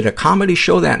that I did a comedy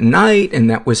show that night, and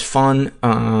that was fun.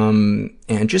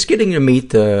 And just getting to meet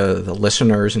the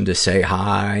listeners and to say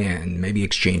hi and maybe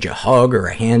exchange a hug or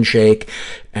a handshake.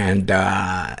 And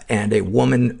a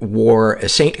woman wore a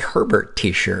St. Herbert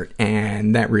t-shirt,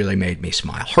 and that really made me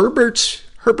smile. Herbert's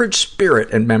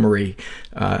spirit and memory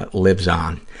lives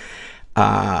on.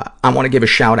 I want to give a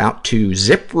shout out to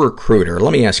ZipRecruiter.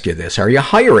 Let me ask you this. Are you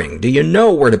hiring? Do you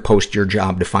know where to post your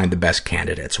job to find the best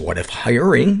candidates? What if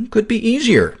hiring could be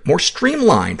easier, more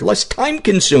streamlined, less time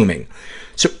consuming?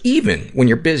 So even when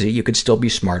you're busy, you could still be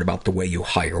smart about the way you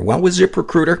hire. Well, with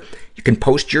ZipRecruiter, you can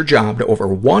post your job to over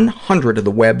 100 of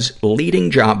the web's leading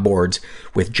job boards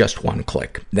with just one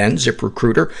click. Then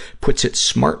ZipRecruiter puts its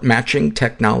smart matching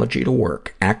technology to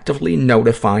work, actively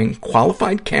notifying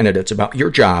qualified candidates about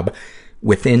your job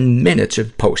within minutes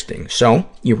of posting. So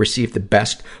you receive the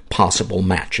best possible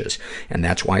matches. And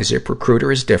that's why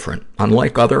ZipRecruiter is different.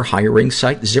 Unlike other hiring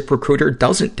sites, ZipRecruiter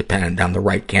doesn't depend on the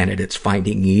right candidates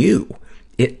finding you.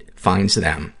 It finds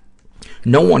them.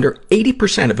 No wonder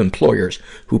 80% of employers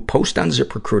who post on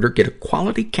ZipRecruiter get a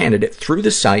quality candidate through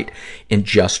the site in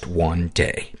just one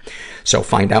day. So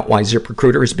find out why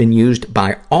ZipRecruiter has been used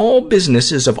by all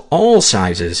businesses of all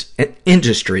sizes and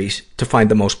industries to find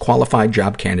the most qualified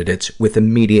job candidates with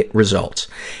immediate results.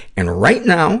 And right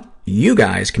now, you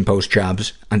guys can post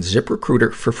jobs on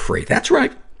ZipRecruiter for free. That's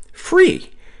right,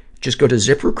 free. Just go to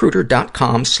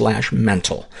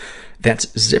ZipRecruiter.com/mental. That's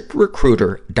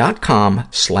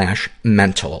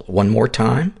ZipRecruiter.com/mental. One more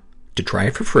time, to try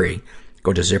it for free,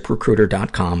 go to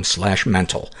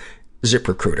ZipRecruiter.com/mental.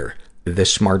 ZipRecruiter, the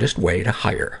smartest way to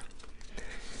hire.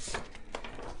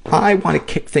 I want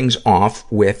to kick things off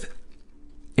with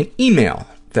an email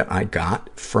that I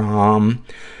got from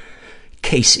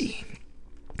Casey.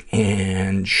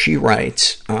 And she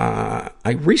writes,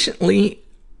 I recently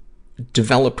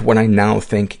developed what I now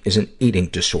think is an eating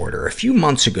disorder. A few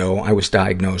months ago, I was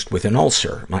diagnosed with an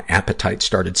ulcer. My appetite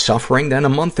started suffering. Then a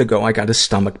month ago, I got a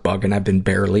stomach bug, and I've been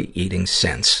barely eating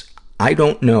since. I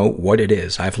don't know what it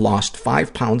is. I've lost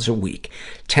 5 pounds a week,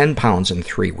 10 pounds in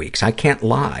 3 weeks. I can't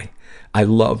lie. I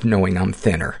love knowing I'm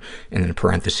thinner. And in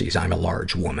parentheses, I'm a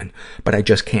large woman. But I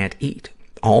just can't eat.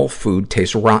 All food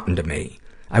tastes rotten to me.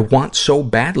 I want so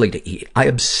badly to eat. I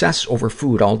obsess over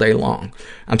food all day long.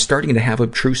 I'm starting to have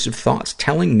obtrusive thoughts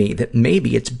telling me that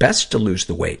maybe it's best to lose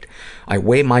the weight. I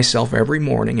weigh myself every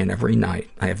morning and every night.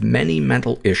 I have many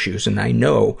mental issues, and I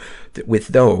know that with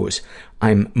those,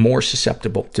 I'm more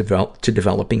susceptible to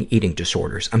developing eating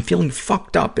disorders. I'm feeling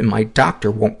fucked up, and my doctor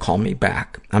won't call me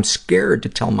back. I'm scared to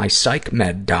tell my psych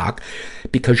med doc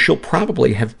because she'll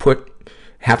probably have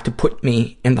have to put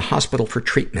me in the hospital for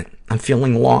treatment. I'm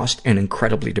feeling lost and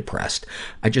incredibly depressed.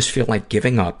 I just feel like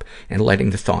giving up and letting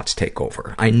the thoughts take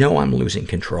over. I know I'm losing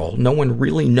control. No one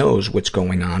really knows what's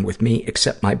going on with me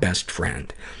except my best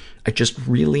friend. I just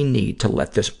really need to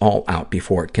let this all out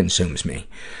before it consumes me.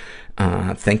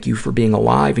 Thank you for being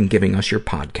alive and giving us your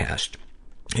podcast.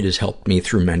 It has helped me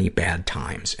through many bad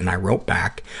times. And I wrote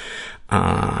back,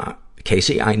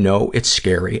 Casey, I know it's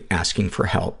scary asking for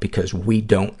help because we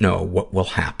don't know what will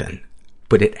happen,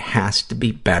 but it has to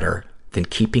be better than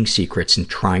keeping secrets and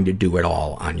trying to do it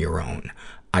all on your own.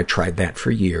 I tried that for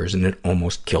years and it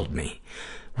almost killed me.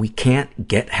 We can't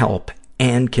get help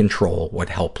and control what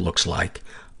help looks like.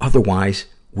 Otherwise,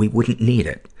 we wouldn't need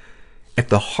it. At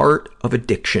the heart of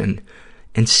addiction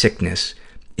and sickness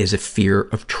is a fear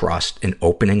of trust and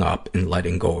opening up and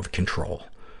letting go of control.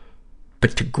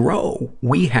 But to grow,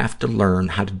 we have to learn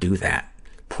how to do that.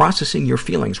 Processing your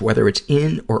feelings, whether it's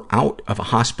in or out of a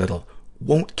hospital,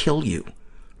 won't kill you.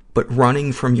 But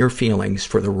running from your feelings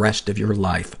for the rest of your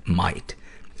life might.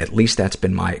 At least that's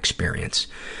been my experience.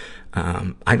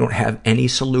 I don't have any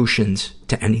solutions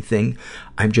to anything.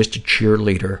 I'm just a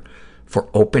cheerleader for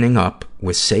opening up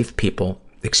with safe people,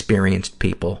 experienced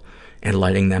people, and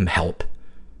letting them help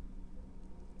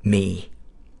me.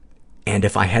 And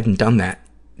if I hadn't done that,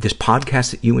 this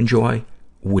podcast that you enjoy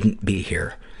wouldn't be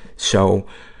here. So,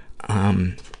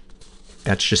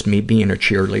 that's just me being a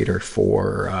cheerleader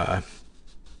for,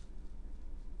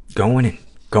 going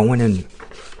and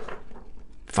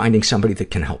finding somebody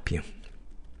that can help you.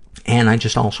 And I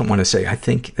just also want to say, I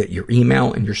think that your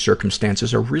email and your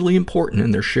circumstances are really important,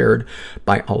 and they're shared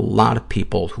by a lot of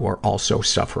people who are also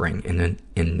suffering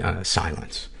in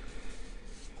silence.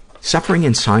 Suffering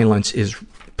in silence is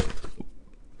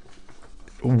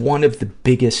one of the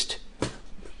biggest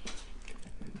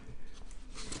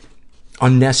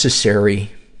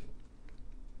unnecessary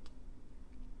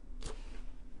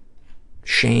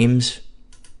shames,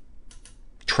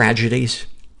 tragedies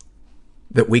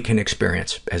that we can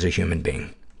experience as a human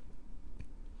being.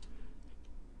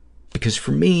 Because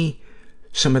for me,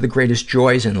 some of the greatest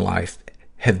joys in life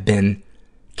have been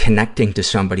connecting to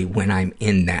somebody when I'm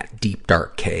in that deep,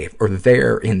 dark cave, or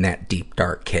they're in that deep,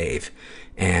 dark cave,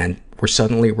 and we're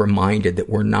suddenly reminded that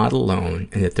we're not alone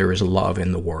and that there is love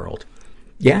in the world.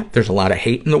 Yeah, there's a lot of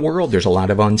hate in the world. There's a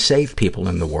lot of unsafe people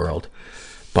in the world.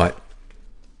 But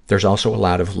there's also a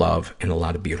lot of love and a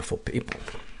lot of beautiful people.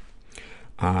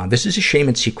 This is a shame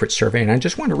and secret survey, and I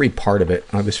just want to read part of it.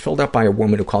 It was filled out by a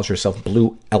woman who calls herself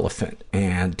Blue Elephant,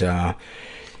 and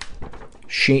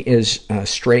she is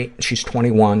straight. She's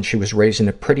 21. She was raised in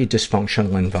a pretty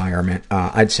dysfunctional environment.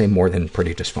 I'd say more than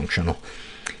pretty dysfunctional.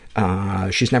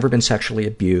 She's never been sexually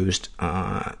abused.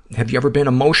 Have you ever been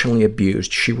emotionally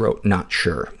abused? She wrote, not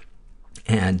sure.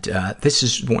 And this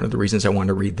is one of the reasons I want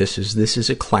to read this is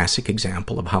a classic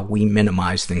example of how we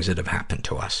minimize things that have happened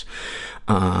to us.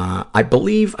 I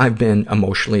believe I've been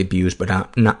emotionally abused, but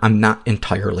I'm not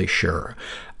entirely sure.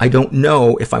 I don't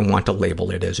know if I want to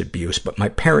label it as abuse, but my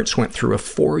parents went through a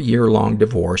 4-year-long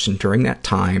divorce, and during that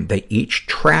time, they each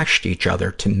trashed each other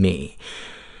to me.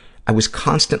 I was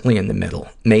constantly in the middle,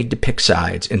 made to pick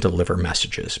sides and deliver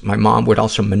messages. My mom would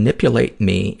also manipulate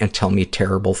me and tell me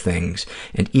terrible things,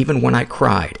 and even when I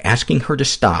cried, asking her to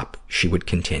stop, she would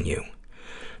continue.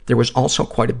 There was also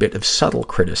quite a bit of subtle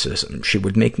criticism. She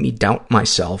would make me doubt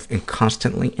myself and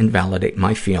constantly invalidate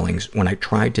my feelings when I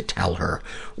tried to tell her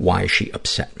why she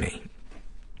upset me.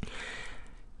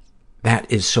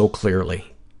 That is so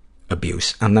clearly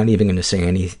abuse. I'm not even going to say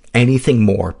anything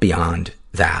more beyond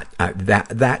that.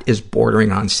 That is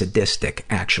bordering on sadistic,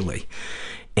 actually.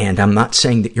 And I'm not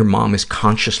saying that your mom is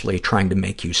consciously trying to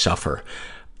make you suffer.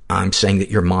 I'm saying that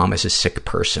your mom is a sick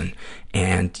person.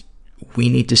 And we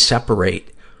need to separate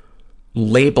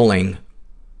labeling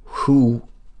who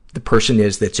the person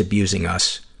is that's abusing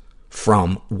us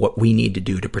from what we need to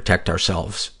do to protect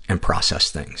ourselves and process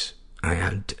things.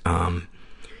 And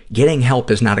getting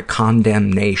help is not a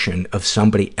condemnation of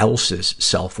somebody else's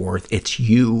self-worth. It's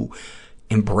you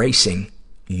embracing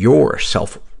your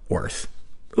self-worth.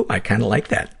 Ooh, I kind of like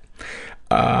that.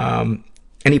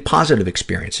 Any positive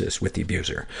experiences with the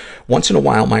abuser? Once in a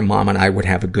while, my mom and I would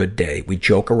have a good day. We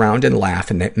joke around and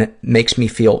laugh, and that makes me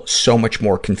feel so much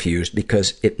more confused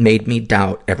because it made me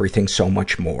doubt everything so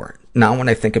much more. Now when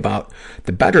I think about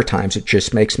the better times, it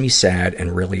just makes me sad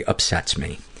and really upsets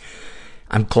me.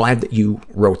 I'm glad that you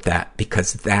wrote that,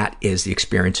 because that is the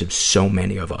experience of so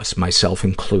many of us, myself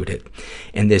included.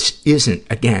 And this isn't,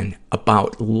 again,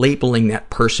 about labeling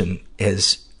that person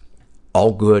as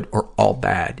all good or all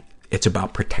bad. It's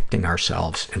about protecting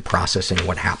ourselves and processing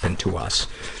what happened to us.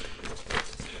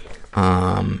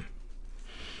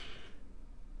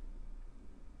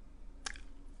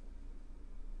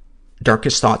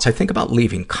 Darkest thoughts. I think about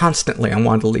leaving. Constantly, I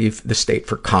want to leave the state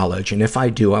for college, and if I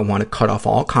do, I want to cut off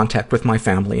all contact with my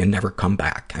family and never come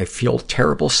back. I feel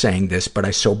terrible saying this, but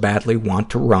I so badly want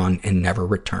to run and never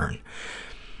return.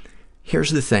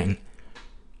 Here's the thing.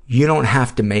 You don't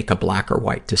have to make a black or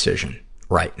white decision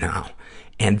right now.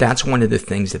 And that's one of the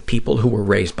things that people who were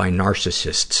raised by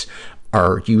narcissists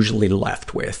are usually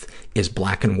left with, is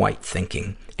black and white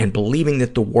thinking and believing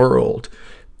that the world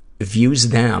views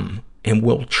them and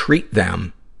will treat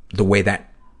them the way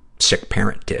that sick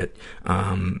parent did.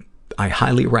 I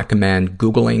highly recommend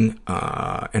Googling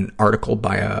an article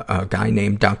by a guy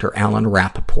named Dr. Alan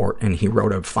Rappaport, and he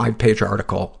wrote a 5-page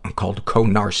article called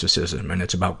Co-Narcissism, and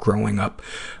it's about growing up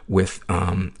with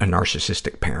a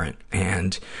narcissistic parent.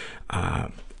 And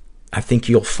I think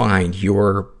you'll find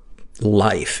your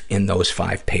life in those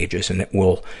 5 pages, and it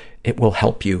will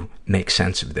help you make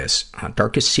sense of this.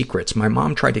 Darkest secrets. My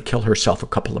mom tried to kill herself a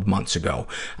couple of months ago.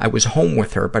 I was home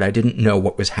with her, but I didn't know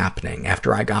what was happening.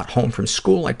 After I got home from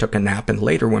school, I took a nap, and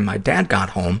later when my dad got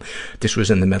home, this was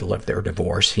in the middle of their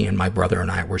divorce. He and my brother and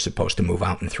I were supposed to move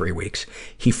out in 3 weeks.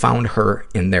 He found her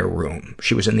in their room.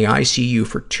 She was in the ICU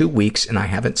for 2 weeks, and I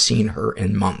haven't seen her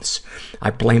in months.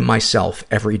 I blame myself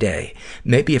every day.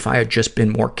 Maybe if I had just been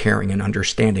more caring and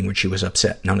understanding when she was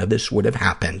upset, none of this would have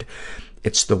happened.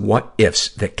 It's the what-ifs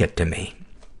that get to me.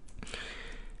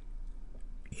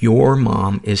 Your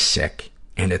mom is sick,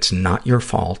 and it's not your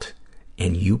fault,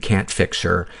 and you can't fix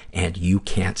her, and you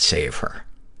can't save her.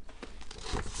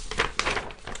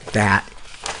 That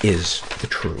is the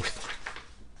truth.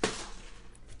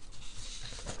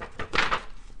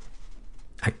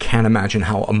 I can't imagine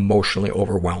how emotionally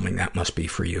overwhelming that must be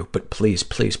for you, but please,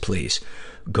 please, please,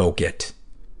 go get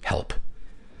help.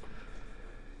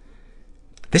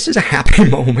 This is a happy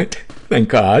moment, thank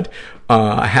God.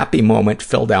 A happy moment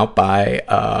filled out by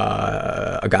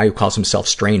a guy who calls himself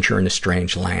Stranger in a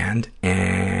Strange Land.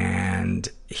 And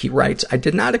he writes, I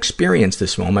did not experience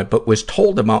this moment, but was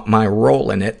told about my role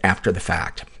in it after the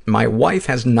fact. My wife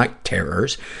has night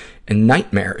terrors and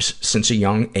nightmares since a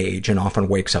young age and often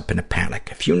wakes up in a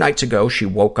panic. A few nights ago, she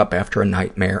woke up after a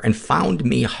nightmare and found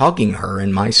me hugging her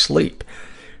in my sleep.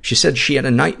 She said she had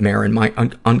a nightmare, and my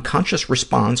unconscious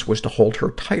response was to hold her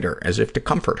tighter, as if to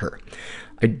comfort her.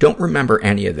 I don't remember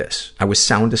any of this. I was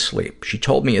sound asleep. She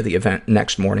told me of the event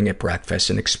next morning at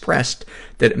breakfast and expressed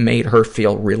that it made her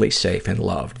feel really safe and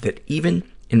loved, that even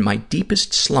in my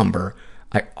deepest slumber,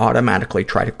 I automatically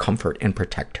try to comfort and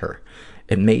protect her.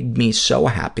 It made me so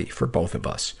happy for both of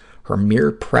us. Her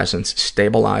mere presence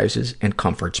stabilizes and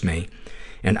comforts me,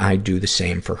 and I do the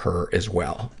same for her as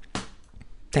well.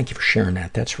 Thank you for sharing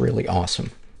that. That's really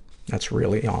awesome. That's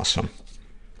really awesome.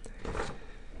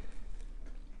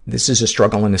 This is a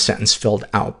struggle in a sentence filled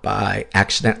out by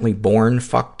accidentally born,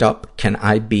 fucked up, can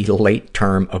I be late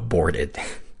term aborted?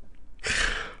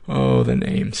 Oh, the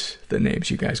names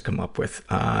you guys come up with.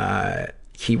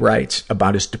 He writes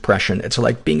about his depression. It's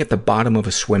like being at the bottom of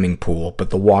a swimming pool, but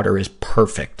the water is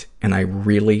perfect, and I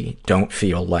really don't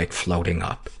feel like floating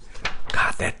up.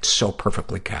 God, that so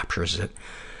perfectly captures it.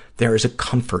 There is a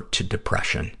comfort to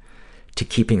depression, to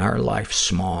keeping our life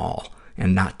small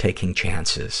and not taking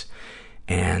chances.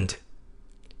 And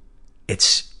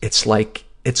it's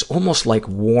almost like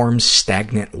warm,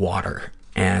 stagnant water.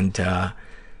 And,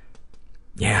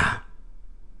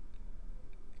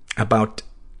 about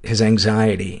his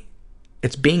anxiety,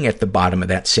 it's being at the bottom of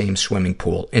that same swimming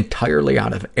pool, entirely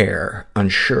out of air,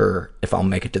 unsure if I'll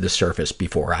make it to the surface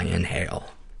before I inhale.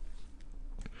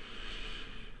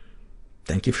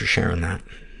 Thank you for sharing that.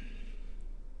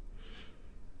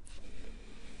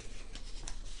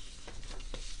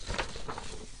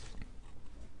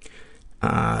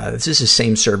 This is the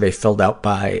same survey filled out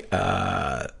by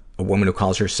a woman who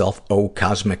calls herself O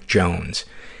Cosmic Jones.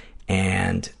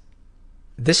 And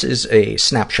this is a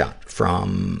snapshot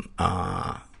from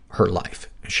her life.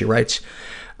 She writes,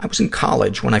 I was in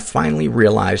college when I finally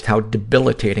realized how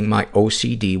debilitating my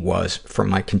OCD was for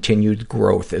my continued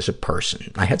growth as a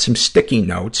person. I had some sticky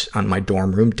notes on my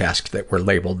dorm room desk that were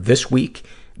labeled this week,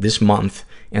 this month,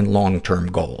 and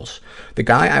long-term goals. The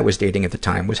guy I was dating at the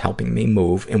time was helping me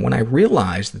move, and when I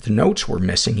realized that the notes were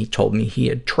missing, he told me he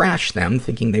had trashed them,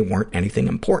 thinking they weren't anything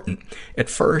important. At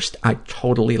first, I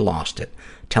totally lost it,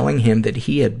 telling him that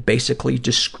he had basically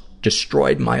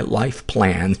destroyed my life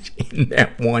plans in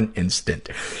that one instant.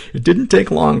 It didn't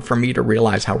take long for me to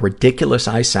realize how ridiculous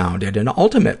I sounded, and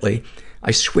ultimately,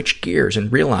 I switched gears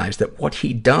and realized that what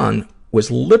he'd done was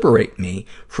liberate me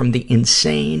from the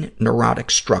insane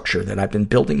neurotic structure that I've been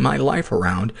building my life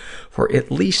around for at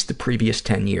least the previous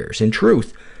 10 years. In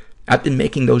truth, I've been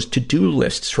making those to-do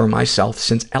lists for myself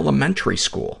since elementary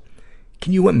school.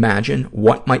 Can you imagine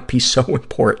what might be so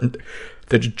important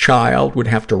that a child would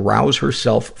have to rouse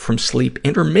herself from sleep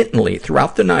intermittently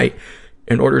throughout the night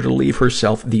in order to leave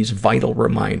herself these vital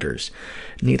reminders?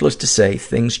 Needless to say,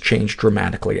 things changed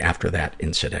dramatically after that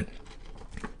incident.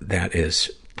 That is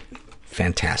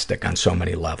fantastic on so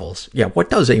many levels. Yeah, what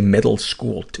does a middle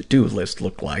school to-do list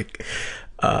look like?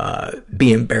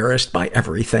 Be embarrassed by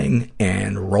everything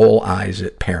and roll eyes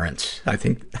at parents. I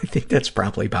think that's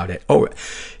probably about it. Oh,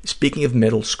 speaking of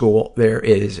middle school, there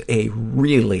is a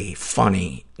really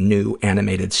funny new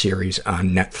animated series on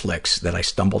Netflix that I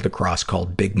stumbled across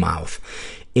called Big Mouth.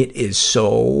 It is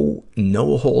so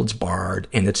no holds barred,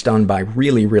 and it's done by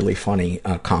really, really funny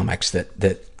comics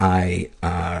that I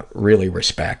really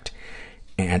respect.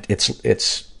 And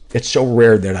it's so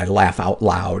rare that I laugh out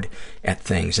loud at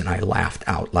things, and I laughed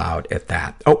out loud at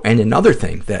that. Oh, and another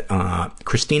thing that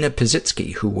Christina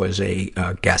Pazitsky, who was a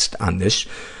guest on this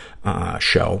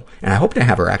show, and I hope to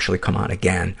have her actually come on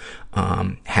again,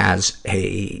 has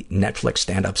a Netflix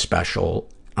stand-up special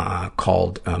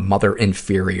called Mother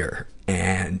Inferior.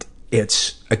 And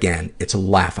it's a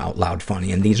laugh out loud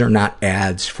funny. And these are not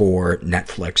ads for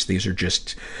Netflix. These are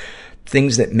just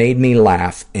things that made me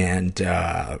laugh, and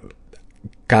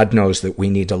God knows that we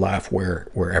need to laugh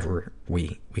wherever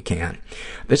we can.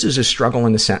 This is a struggle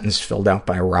in a sentence filled out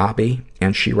by Robbie,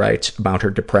 and she writes about her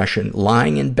depression,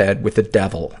 lying in bed with the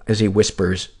devil as he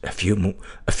whispers, a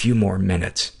few more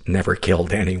minutes, never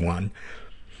killed anyone.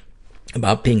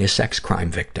 About being a sex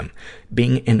crime victim,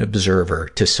 being an observer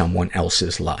to someone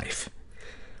else's life.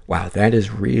 Wow, that is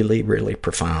really, really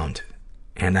profound.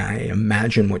 And I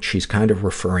imagine what she's kind of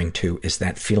referring to is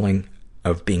that feeling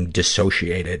of being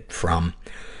dissociated from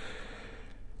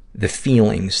the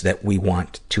feelings that we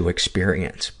want to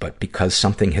experience. But because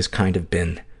something has kind of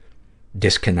been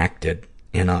disconnected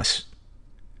in us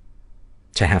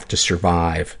to have to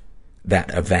survive that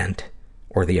event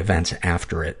or the events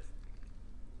after it,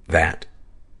 that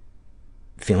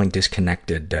feeling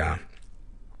disconnected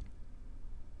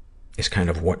is kind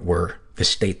of the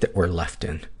state that we're left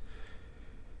in.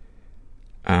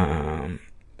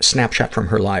 Snapshot from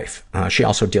her life. She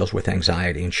also deals with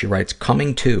anxiety, and she writes,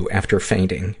 coming to after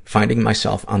fainting, finding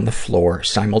myself on the floor,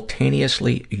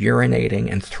 simultaneously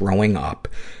urinating and throwing up.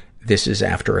 This is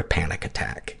after a panic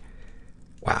attack.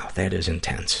 Wow, that is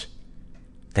intense.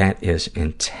 That is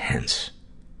intense.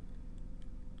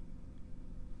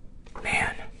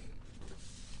 Man.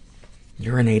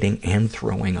 Urinating and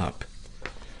throwing up.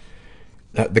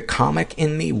 The comic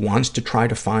in me wants to try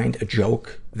to find a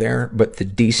joke there, but the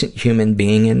decent human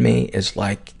being in me is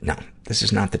like, no, this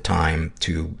is not the time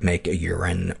to make a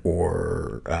urine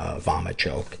or vomit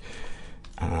joke.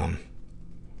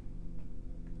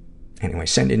 Anyway,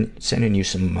 sending you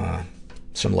some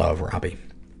love, Robbie.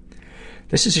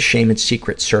 This is a shame and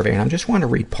secret survey, and I just want to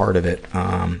read part of it.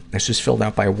 This is filled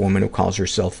out by a woman who calls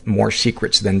herself More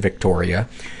Secrets Than Victoria.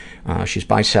 She's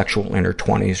bisexual, in her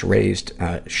 20s, raised,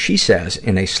 she says,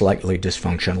 in a slightly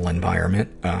dysfunctional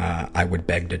environment. I would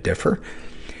beg to differ.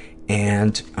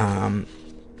 And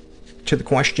to the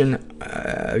question,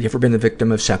 have you ever been the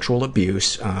victim of sexual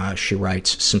abuse? She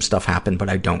writes, some stuff happened, but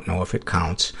I don't know if it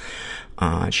counts.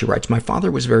 She writes, my father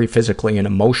was very physically and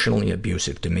emotionally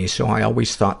abusive to me, so I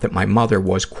always thought that my mother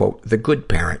was, quote, the good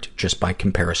parent, just by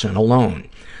comparison alone.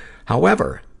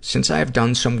 However, since I have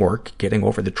done some work getting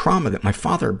over the trauma that my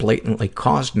father blatantly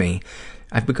caused me,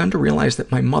 I've begun to realize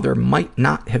that my mother might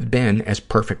not have been as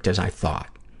perfect as I thought.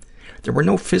 There were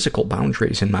no physical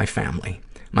boundaries in my family.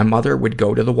 My mother would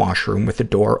go to the washroom with the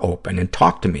door open and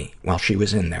talk to me while she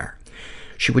was in there.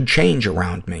 She would change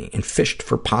around me and fished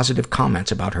for positive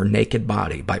comments about her naked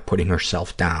body by putting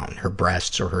herself down, her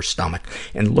breasts or her stomach,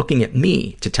 and looking at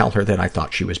me to tell her that I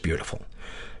thought she was beautiful.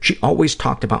 She always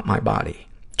talked about my body,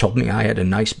 told me I had a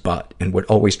nice butt, and would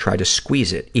always try to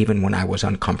squeeze it even when I was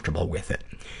uncomfortable with it.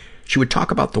 She would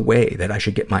talk about the way that I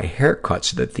should get my hair cut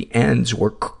so that the ends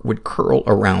would curl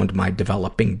around my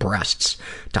developing breasts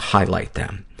to highlight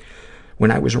them. When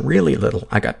I was really little,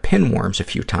 I got pinworms a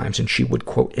few times, and she would,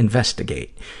 quote,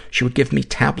 investigate. She would give me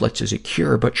tablets as a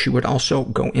cure, but she would also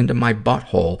go into my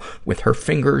butthole with her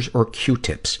fingers or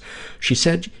Q-tips. She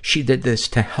said she did this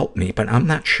to help me, but I'm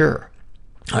not sure.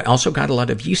 I also got a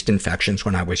lot of yeast infections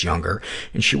when I was younger,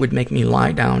 and she would make me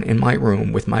lie down in my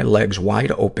room with my legs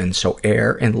wide open so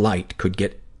air and light could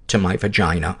get to my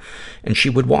vagina, and she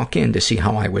would walk in to see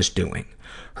how I was doing.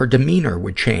 Her demeanor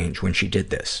would change when she did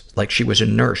this, like she was a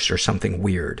nurse or something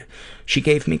weird. She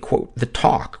gave me, quote, the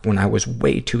talk when I was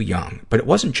way too young. But it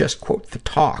wasn't just, quote, the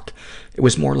talk. It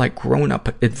was more like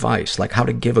grown-up advice, like how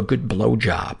to give a good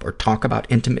blowjob or talk about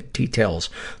intimate details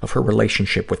of her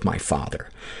relationship with my father.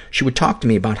 She would talk to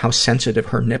me about how sensitive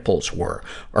her nipples were,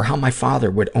 or how my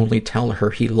father would only tell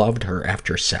her he loved her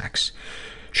after sex.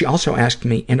 She also asked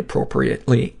me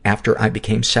inappropriately after I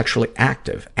became sexually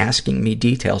active, asking me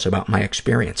details about my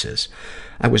experiences.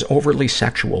 I was overly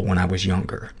sexual when I was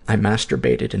younger. I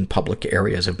masturbated in public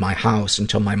areas of my house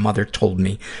until my mother told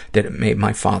me that it made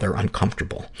my father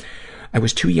uncomfortable. I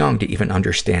was too young to even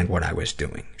understand what I was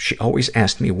doing. She always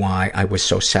asked me why I was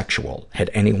so sexual. Had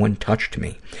anyone touched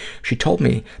me? She told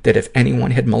me that if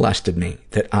anyone had molested me,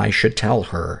 that I should tell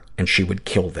her and she would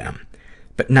kill them.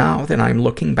 But now that I'm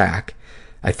looking back,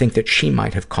 I think that she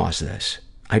might have caused this.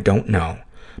 I don't know.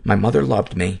 My mother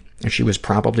loved me, and she was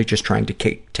probably just trying to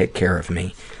take care of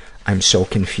me. I'm so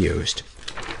confused.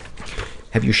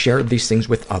 Have you shared these things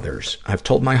with others? I've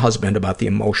told my husband about the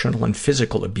emotional and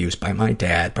physical abuse by my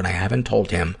dad, but I haven't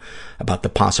told him about the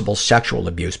possible sexual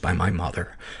abuse by my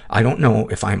mother. I don't know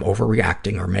if I'm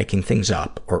overreacting or making things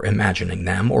up or imagining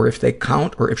them, or if they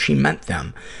count or if she meant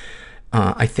them.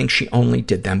 I think she only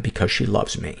did them because she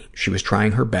loves me. She was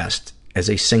trying her best as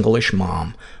a single-ish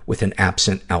mom with an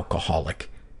absent alcoholic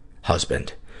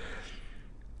husband.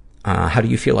 How do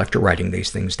you feel after writing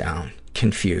these things down?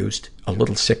 Confused, a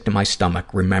little sick to my stomach,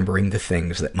 remembering the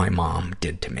things that my mom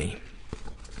did to me.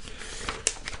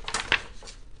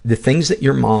 The things that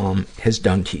your mom has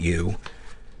done to you,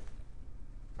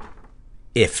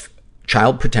 if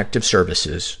Child Protective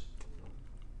Services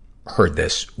heard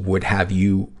this, would have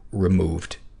you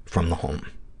removed from the home.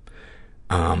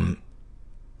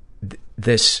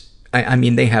 I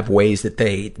mean, they have ways that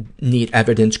they need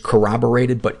evidence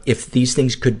corroborated, but if these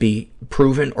things could be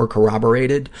proven or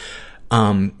corroborated,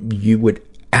 you would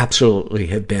absolutely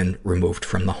have been removed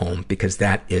from the home, because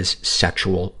that is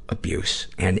sexual abuse,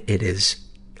 and it is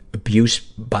abuse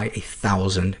by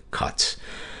 1,000 cuts.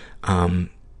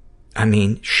 I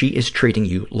mean, she is treating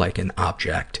you like an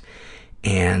object,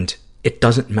 and it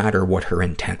doesn't matter what her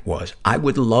intent was. I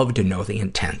would love to know the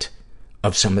intent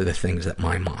of some of the things that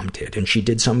my mom did. And she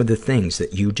did some of the things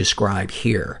that you describe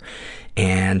here.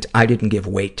 And I didn't give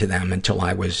weight to them until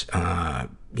I was,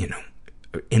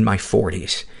 in my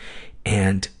 40s.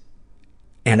 And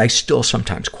I still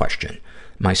sometimes question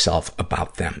myself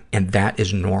about them. And that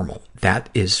is normal. That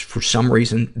is, for some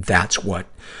reason, that's what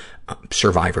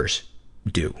survivors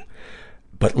do.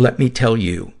 But let me tell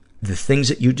you, the things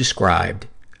that you described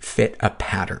fit a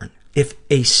pattern. If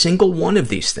a single one of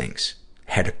these things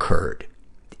had occurred,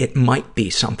 it might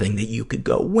be something that you could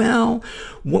go, well,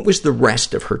 what was the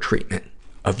rest of her treatment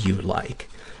of you like?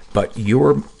 But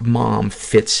your mom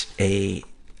fits a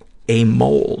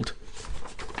mold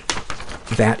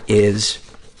that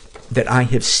I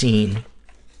have seen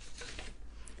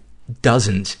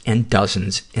dozens and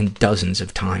dozens and dozens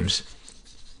of times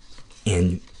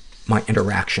in my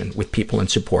interaction with people in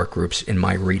support groups, in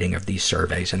my reading of these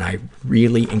surveys. And I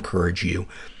really encourage you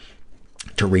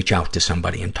to reach out to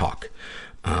somebody and talk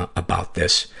about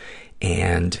this.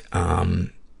 And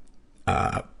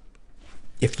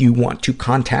if you want to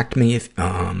contact me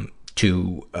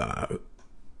to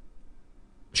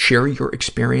share your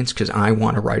experience, because I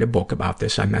want to write a book about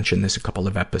this. I mentioned this a couple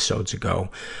of episodes ago.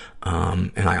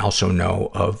 And I also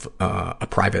know of a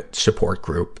private support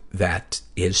group that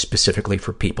is specifically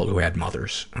for people who had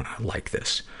mothers like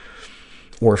this,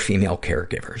 or female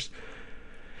caregivers.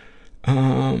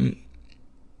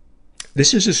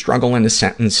 This is a struggle in a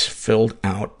sentence filled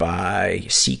out by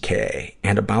CK,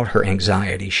 and about her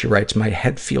anxiety, she writes, my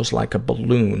head feels like a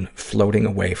balloon floating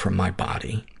away from my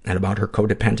body. And about her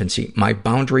codependency, my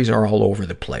boundaries are all over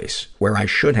the place. Where I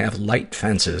should have light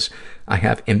fences, I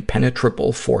have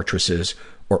impenetrable fortresses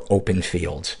or open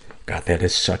fields. God, that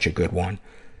is such a good one.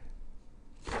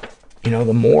 You know,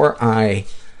 the more I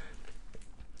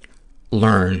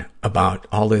learn about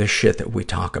all of this shit that we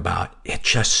talk about, it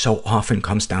just so often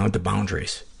comes down to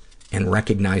boundaries and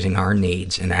recognizing our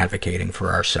needs and advocating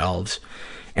for ourselves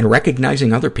and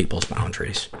recognizing other people's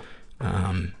boundaries.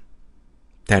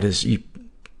 That is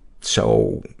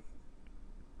so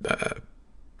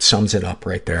sums it up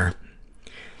right there.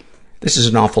 This is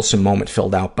an awfulsome moment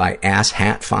filled out by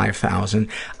AssHat5000.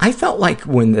 I felt like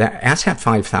when the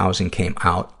AssHat5000 came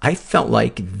out, I felt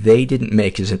like they didn't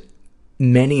make as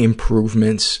many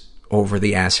improvements over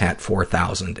the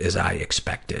AssHat4000 as I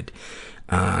expected.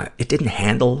 It didn't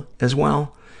handle as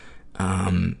well.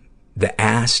 The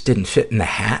ass didn't fit in the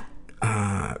hat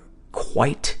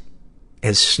quite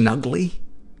as snugly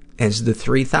as the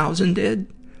 3,000 did.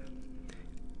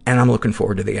 And I'm looking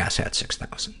forward to the asshat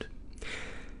 6,000.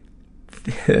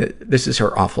 This is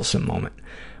her awfulsome moment.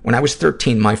 When I was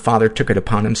 13, my father took it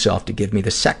upon himself to give me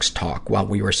the sex talk while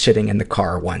we were sitting in the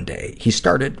car one day. He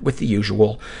started with the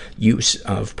usual use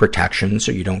of protection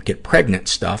so you don't get pregnant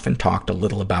stuff and talked a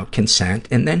little about consent.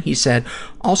 And then he said,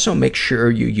 also make sure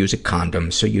you use a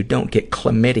condom so you don't get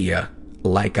chlamydia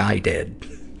like I did.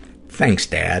 Thanks,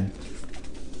 Dad.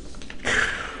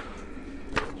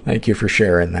 Thank you for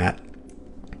sharing that.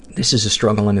 This is a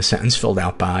struggle in a sentence filled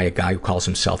out by a guy who calls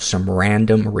himself some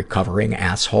random recovering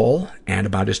asshole. And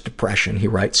about his depression, he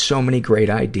writes, so many great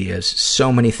ideas,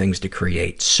 so many things to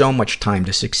create, so much time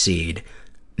to succeed,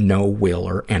 no will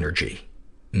or energy.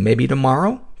 Maybe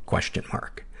tomorrow? ?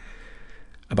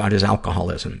 About his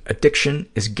alcoholism. Addiction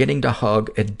is getting to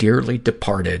hug a dearly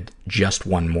departed just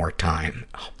one more time.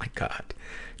 Oh my God.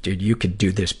 Dude, you could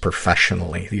do this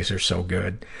professionally. These are so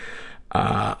good.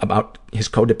 About his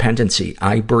codependency.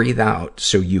 I breathe out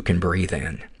so you can breathe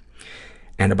in.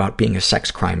 And about being a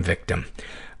sex crime victim.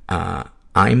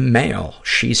 I'm male.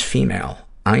 She's female.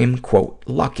 I am, quote,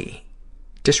 lucky.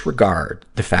 Disregard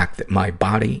the fact that my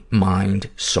body, mind,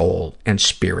 soul, and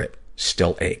spirit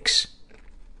still aches.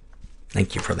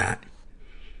 Thank you for that.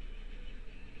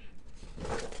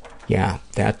 Yeah,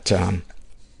 that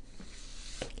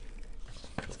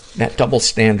double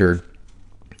standard,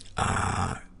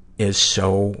 is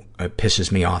so,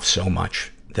 pisses me off so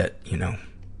much that, you know,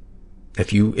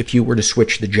 if you were to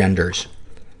switch the genders,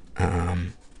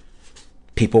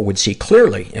 people would see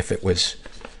clearly if it was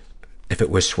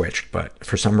switched. But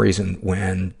for some reason,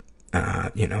 when,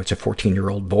 you know, it's a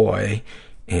 14-year-old boy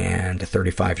and a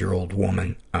 35-year-old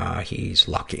woman, he's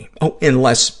lucky. Oh,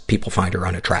 unless people find her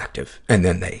unattractive and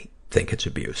then they think it's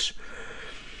abuse.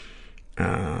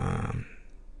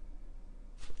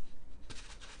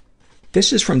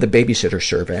 This is from the babysitter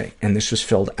survey, and this was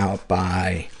filled out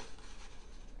by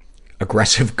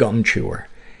Aggressive Gum Chewer.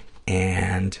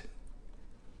 And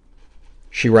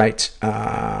she writes,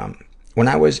 when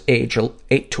I was age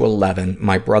 8 to 11,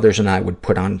 my brothers and I would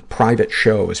put on private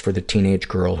shows for the teenage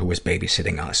girl who was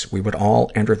babysitting us. We would all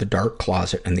enter the dark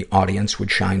closet, and the audience would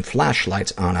shine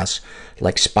flashlights on us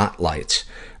like spotlights,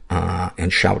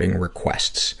 and shouting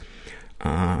requests.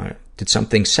 Did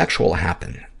something sexual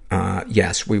happen?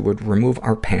 Yes, we would remove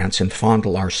our pants and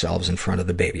fondle ourselves in front of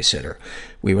the babysitter.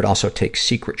 We would also take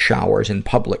secret showers in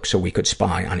public so we could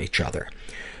spy on each other.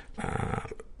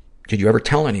 Did you ever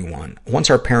tell anyone? Once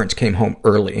our parents came home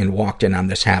early and walked in on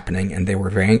this happening, and they were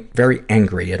very, very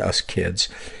angry at us kids,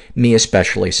 me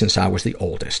especially since I was the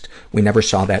oldest. We never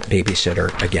saw that babysitter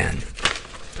again.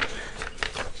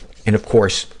 And of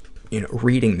course, you know,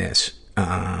 reading this,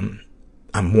 I'm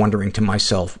wondering to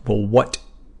myself, well, what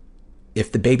if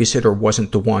the babysitter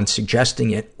wasn't the one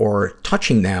suggesting it or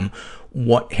touching them,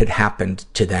 what had happened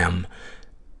to them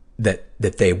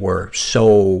that they were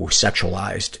so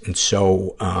sexualized and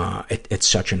so, at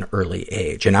such an early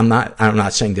age? And I'm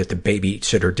not saying that the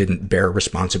babysitter didn't bear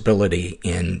responsibility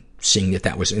in seeing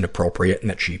that was inappropriate and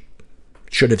that she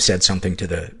should have said something to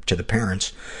the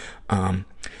parents.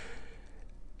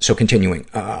 So continuing,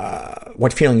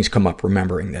 what feelings come up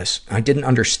remembering this? I didn't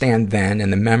understand then,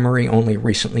 and the memory only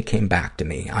recently came back to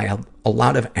me. I had a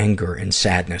lot of anger and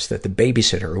sadness that the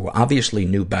babysitter, who obviously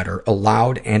knew better,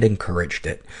 allowed and encouraged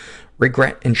it.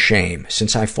 Regret and shame,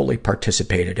 since I fully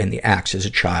participated in the acts as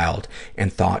a child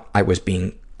and thought I was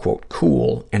being, quote,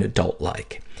 cool and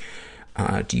adult-like.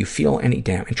 Do you feel any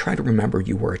damage? And try to remember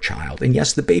you were a child. And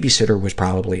yes, the babysitter was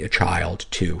probably a child,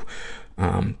 too.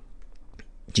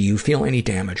 Do you feel any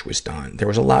damage was done? There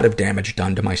was a lot of damage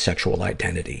done to my sexual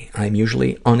identity. I am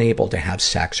usually unable to have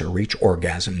sex or reach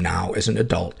orgasm now as an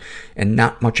adult, and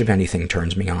not much of anything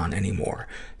turns me on anymore.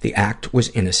 The act was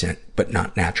innocent, but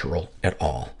not natural at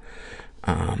all.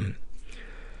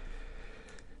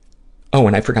 Oh,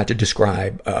 and I forgot to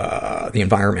describe the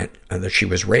environment that she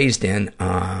was raised in.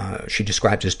 She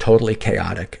describes as totally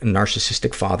chaotic, a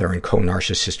narcissistic father and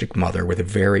co-narcissistic mother with a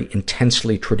very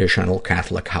intensely traditional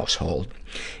Catholic household.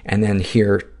 And then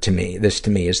this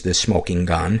to me is the smoking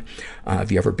gun.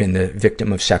 Have you ever been the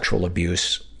victim of sexual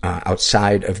abuse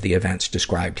outside of the events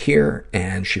described here?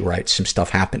 And she writes, some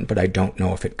stuff happened, but I don't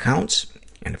know if it counts.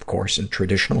 And of course, in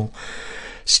traditional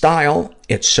style,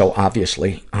 it's so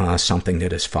obviously something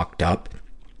that is fucked up.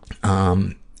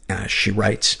 She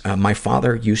writes, my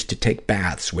father used to take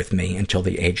baths with me until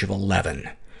the age of 11.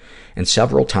 And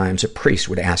several times a priest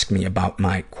would ask me about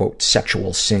my, quote,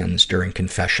 sexual sins during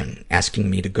confession, asking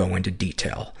me to go into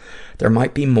detail. There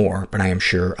might be more, but I am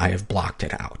sure I have blocked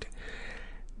it out.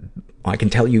 I can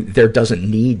tell you there doesn't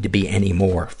need to be any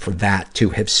more for that to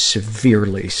have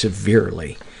severely,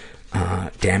 severely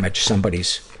damaged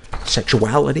somebody's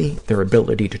sexuality, their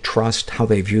ability to trust, how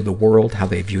they view the world, how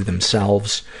they view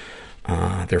themselves,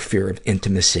 their fear of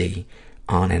intimacy,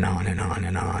 on and on and on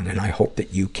and on. And I hope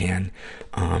that you can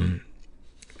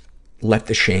let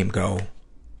the shame go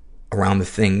around the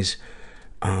things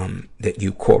that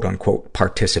you quote unquote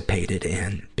participated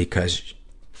in because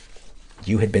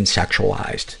you had been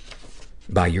sexualized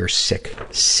by your sick,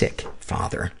 sick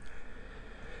father,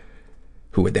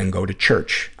 who would then go to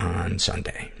church on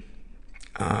Sunday.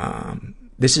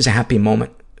 This is a happy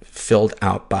moment filled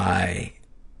out by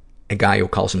a guy who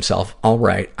calls himself, All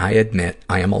Right, I Admit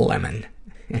I Am a Lemon.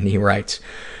 And he writes,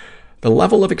 the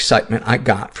level of excitement I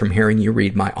got from hearing you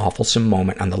read my awfulsome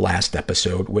moment on the last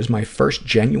episode was my first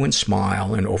genuine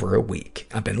smile in over a week.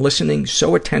 I've been listening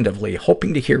so attentively,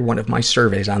 hoping to hear one of my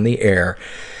surveys on the air,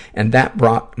 and that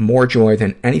brought more joy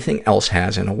than anything else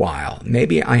has in a while.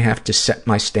 Maybe I have to set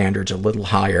my standards a little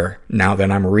higher now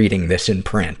that I'm reading this in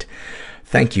print.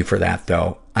 Thank you for that,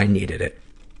 though. I needed it.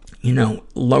 You know,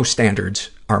 low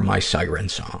standards are my siren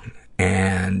song.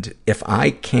 And if I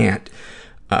can't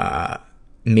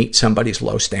meet somebody's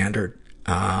low standard,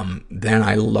 then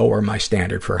I lower my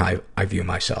standard for how I view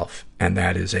myself. And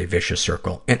that is a vicious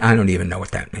circle. And I don't even know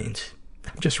what that means.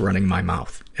 I'm just running my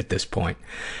mouth at this point.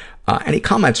 Any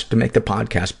comments to make the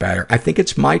podcast better? I think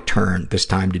it's my turn this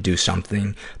time to do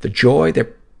something. The joy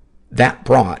that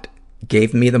brought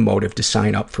gave me the motive to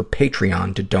sign up for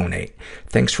Patreon to donate.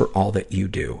 Thanks for all that you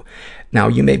do. Now,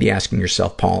 you may be asking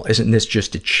yourself, Paul, isn't this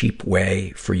just a cheap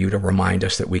way for you to remind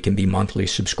us that we can be monthly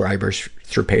subscribers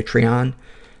through Patreon?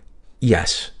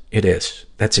 Yes, it is.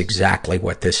 That's exactly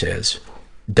what this is.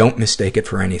 Don't mistake it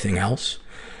for anything else.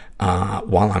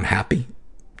 While I'm happy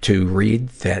to read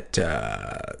that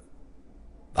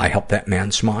I helped that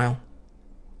man smile,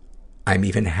 I'm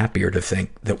even happier to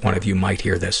think that one of you might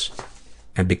hear this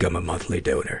and become a monthly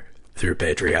donor through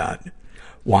Patreon.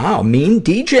 Wow, Mean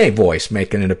DJ voice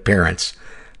making an appearance.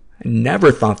 I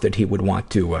never thought that he would want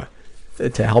to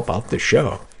help out the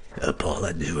show. Paul,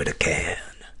 I do what I can.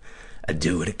 I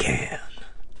do what I can.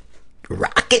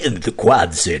 Rockin' the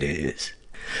Quad Cities.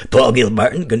 Paul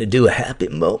Gilmartin gonna do a happy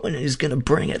moment and he's gonna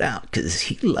bring it out because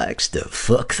he likes to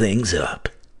fuck things up.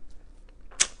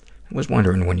 I was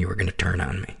wondering when you were gonna turn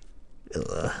on me.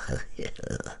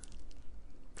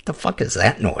 What the fuck is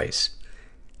that noise?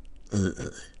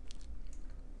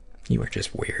 You are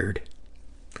just weird.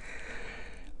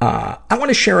 I want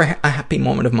to share a happy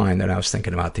moment of mine that I was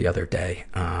thinking about the other day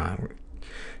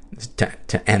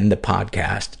to end the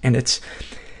podcast. And it's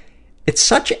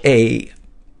such a,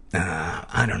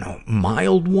 I don't know,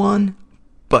 mild one,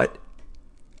 but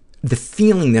the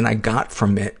feeling that I got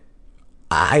from it,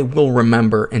 I will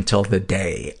remember until the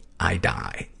day I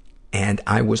die. And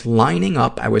I was lining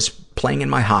up, I was playing in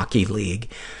my hockey league,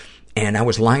 and I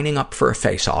was lining up for a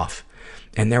face-off.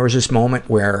 And there was this moment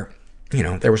where, you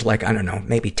know, there was like, I don't know,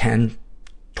 maybe 10,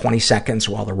 20 seconds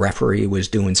while the referee was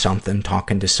doing something,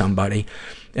 talking to somebody.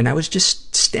 And I was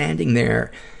just standing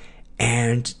there,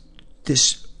 and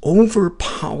this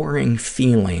overpowering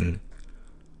feeling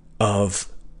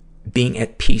of being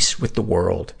at peace with the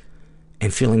world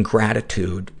and feeling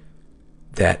gratitude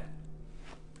that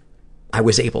I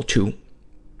was able to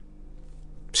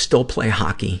still play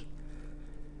hockey,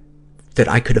 that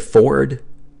I could afford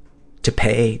to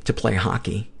pay to play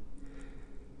hockey,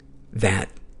 that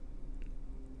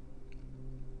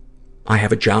I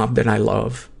have a job that I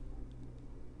love,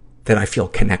 that I feel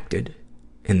connected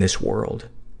in this world.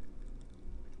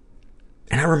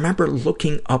 And I remember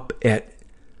looking up at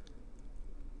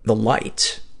the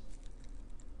lights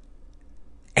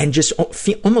and just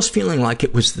almost feeling like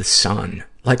it was the sun.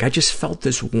 Like I just felt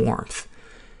this warmth.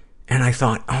 And I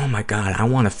thought, oh my God, I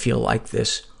want to feel like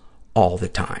this all the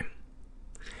time.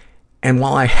 And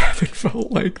while I haven't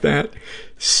felt like that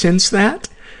since that,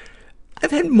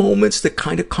 I've had moments that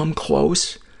kind of come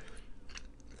close.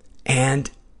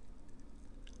 And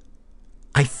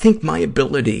I think my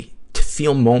ability to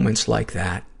feel moments like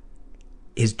that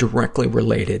is directly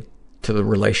related to the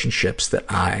relationships that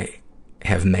I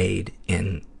have made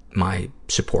in my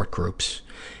support groups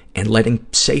and letting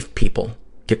safe people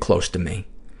get close to me,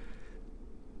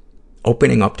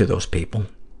 opening up to those people,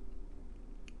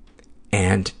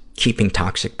 and keeping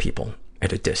toxic people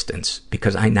at a distance,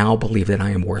 because I now believe that I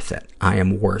am worth it. I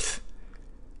am worth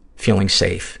feeling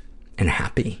safe and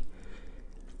happy,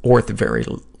 or at the very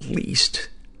least,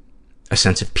 a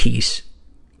sense of peace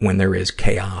when there is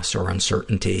chaos or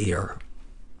uncertainty or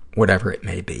whatever it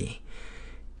may be.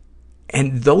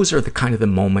 And those are the kind of the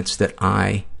moments that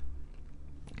I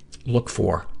look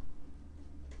for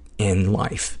in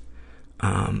life.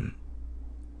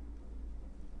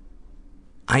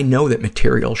 I know that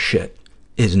material shit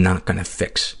is not going to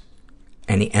fix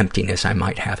any emptiness I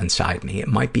might have inside me. It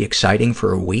might be exciting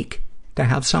for a week to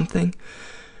have something,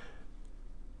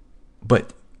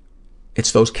 but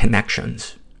it's those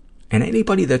connections. And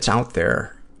anybody that's out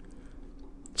there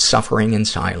suffering in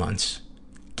silence,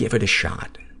 give it a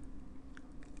shot.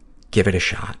 Give it a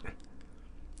shot.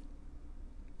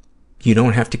 You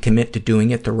don't have to commit to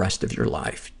doing it the rest of your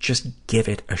life. Just give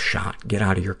it a shot. Get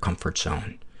out of your comfort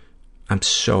zone. I'm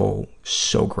so,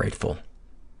 so grateful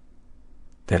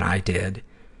that I did,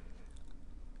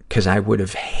 because I would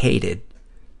have hated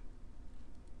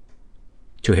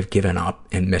to have given up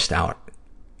and missed out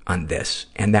on this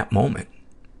and that moment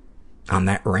on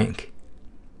that rink.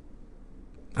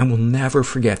 I will never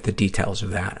forget the details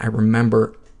of that. I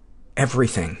remember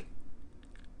everything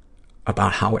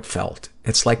about how it felt.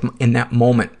 It's like, in that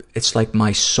moment, it's like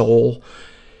my soul,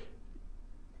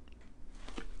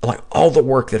 like all the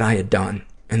work that I had done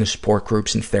in the support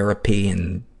groups and therapy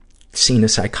and seen a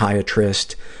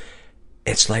psychiatrist,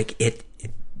 it's like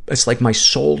it's like my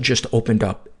soul just opened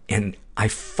up and I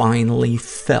finally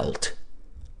felt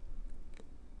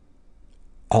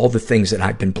all the things that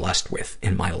I've been blessed with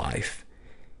in my life.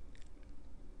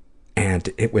 And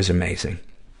it was amazing.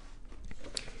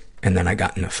 And then I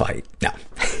got in a fight. No.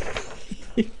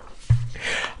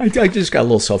 I just got a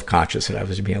little self-conscious that I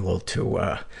was being a little too,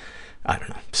 I don't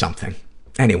know, something.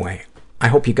 Anyway, I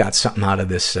hope you got something out of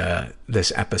this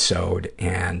episode,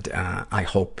 and I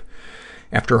hope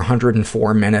after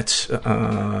 104 minutes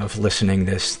of listening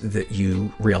that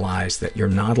you realize that you're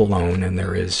not alone and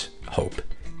there is hope,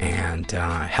 and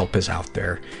help is out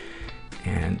there.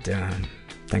 And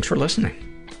thanks for listening.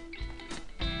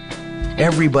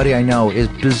 Everybody I know is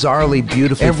bizarrely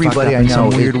beautifully fucked up in some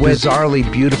weird way. Bizarrely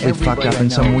beautifully fucked up in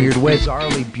some weird way.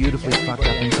 Bizarrely beautifully fucked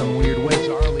up in some weird way.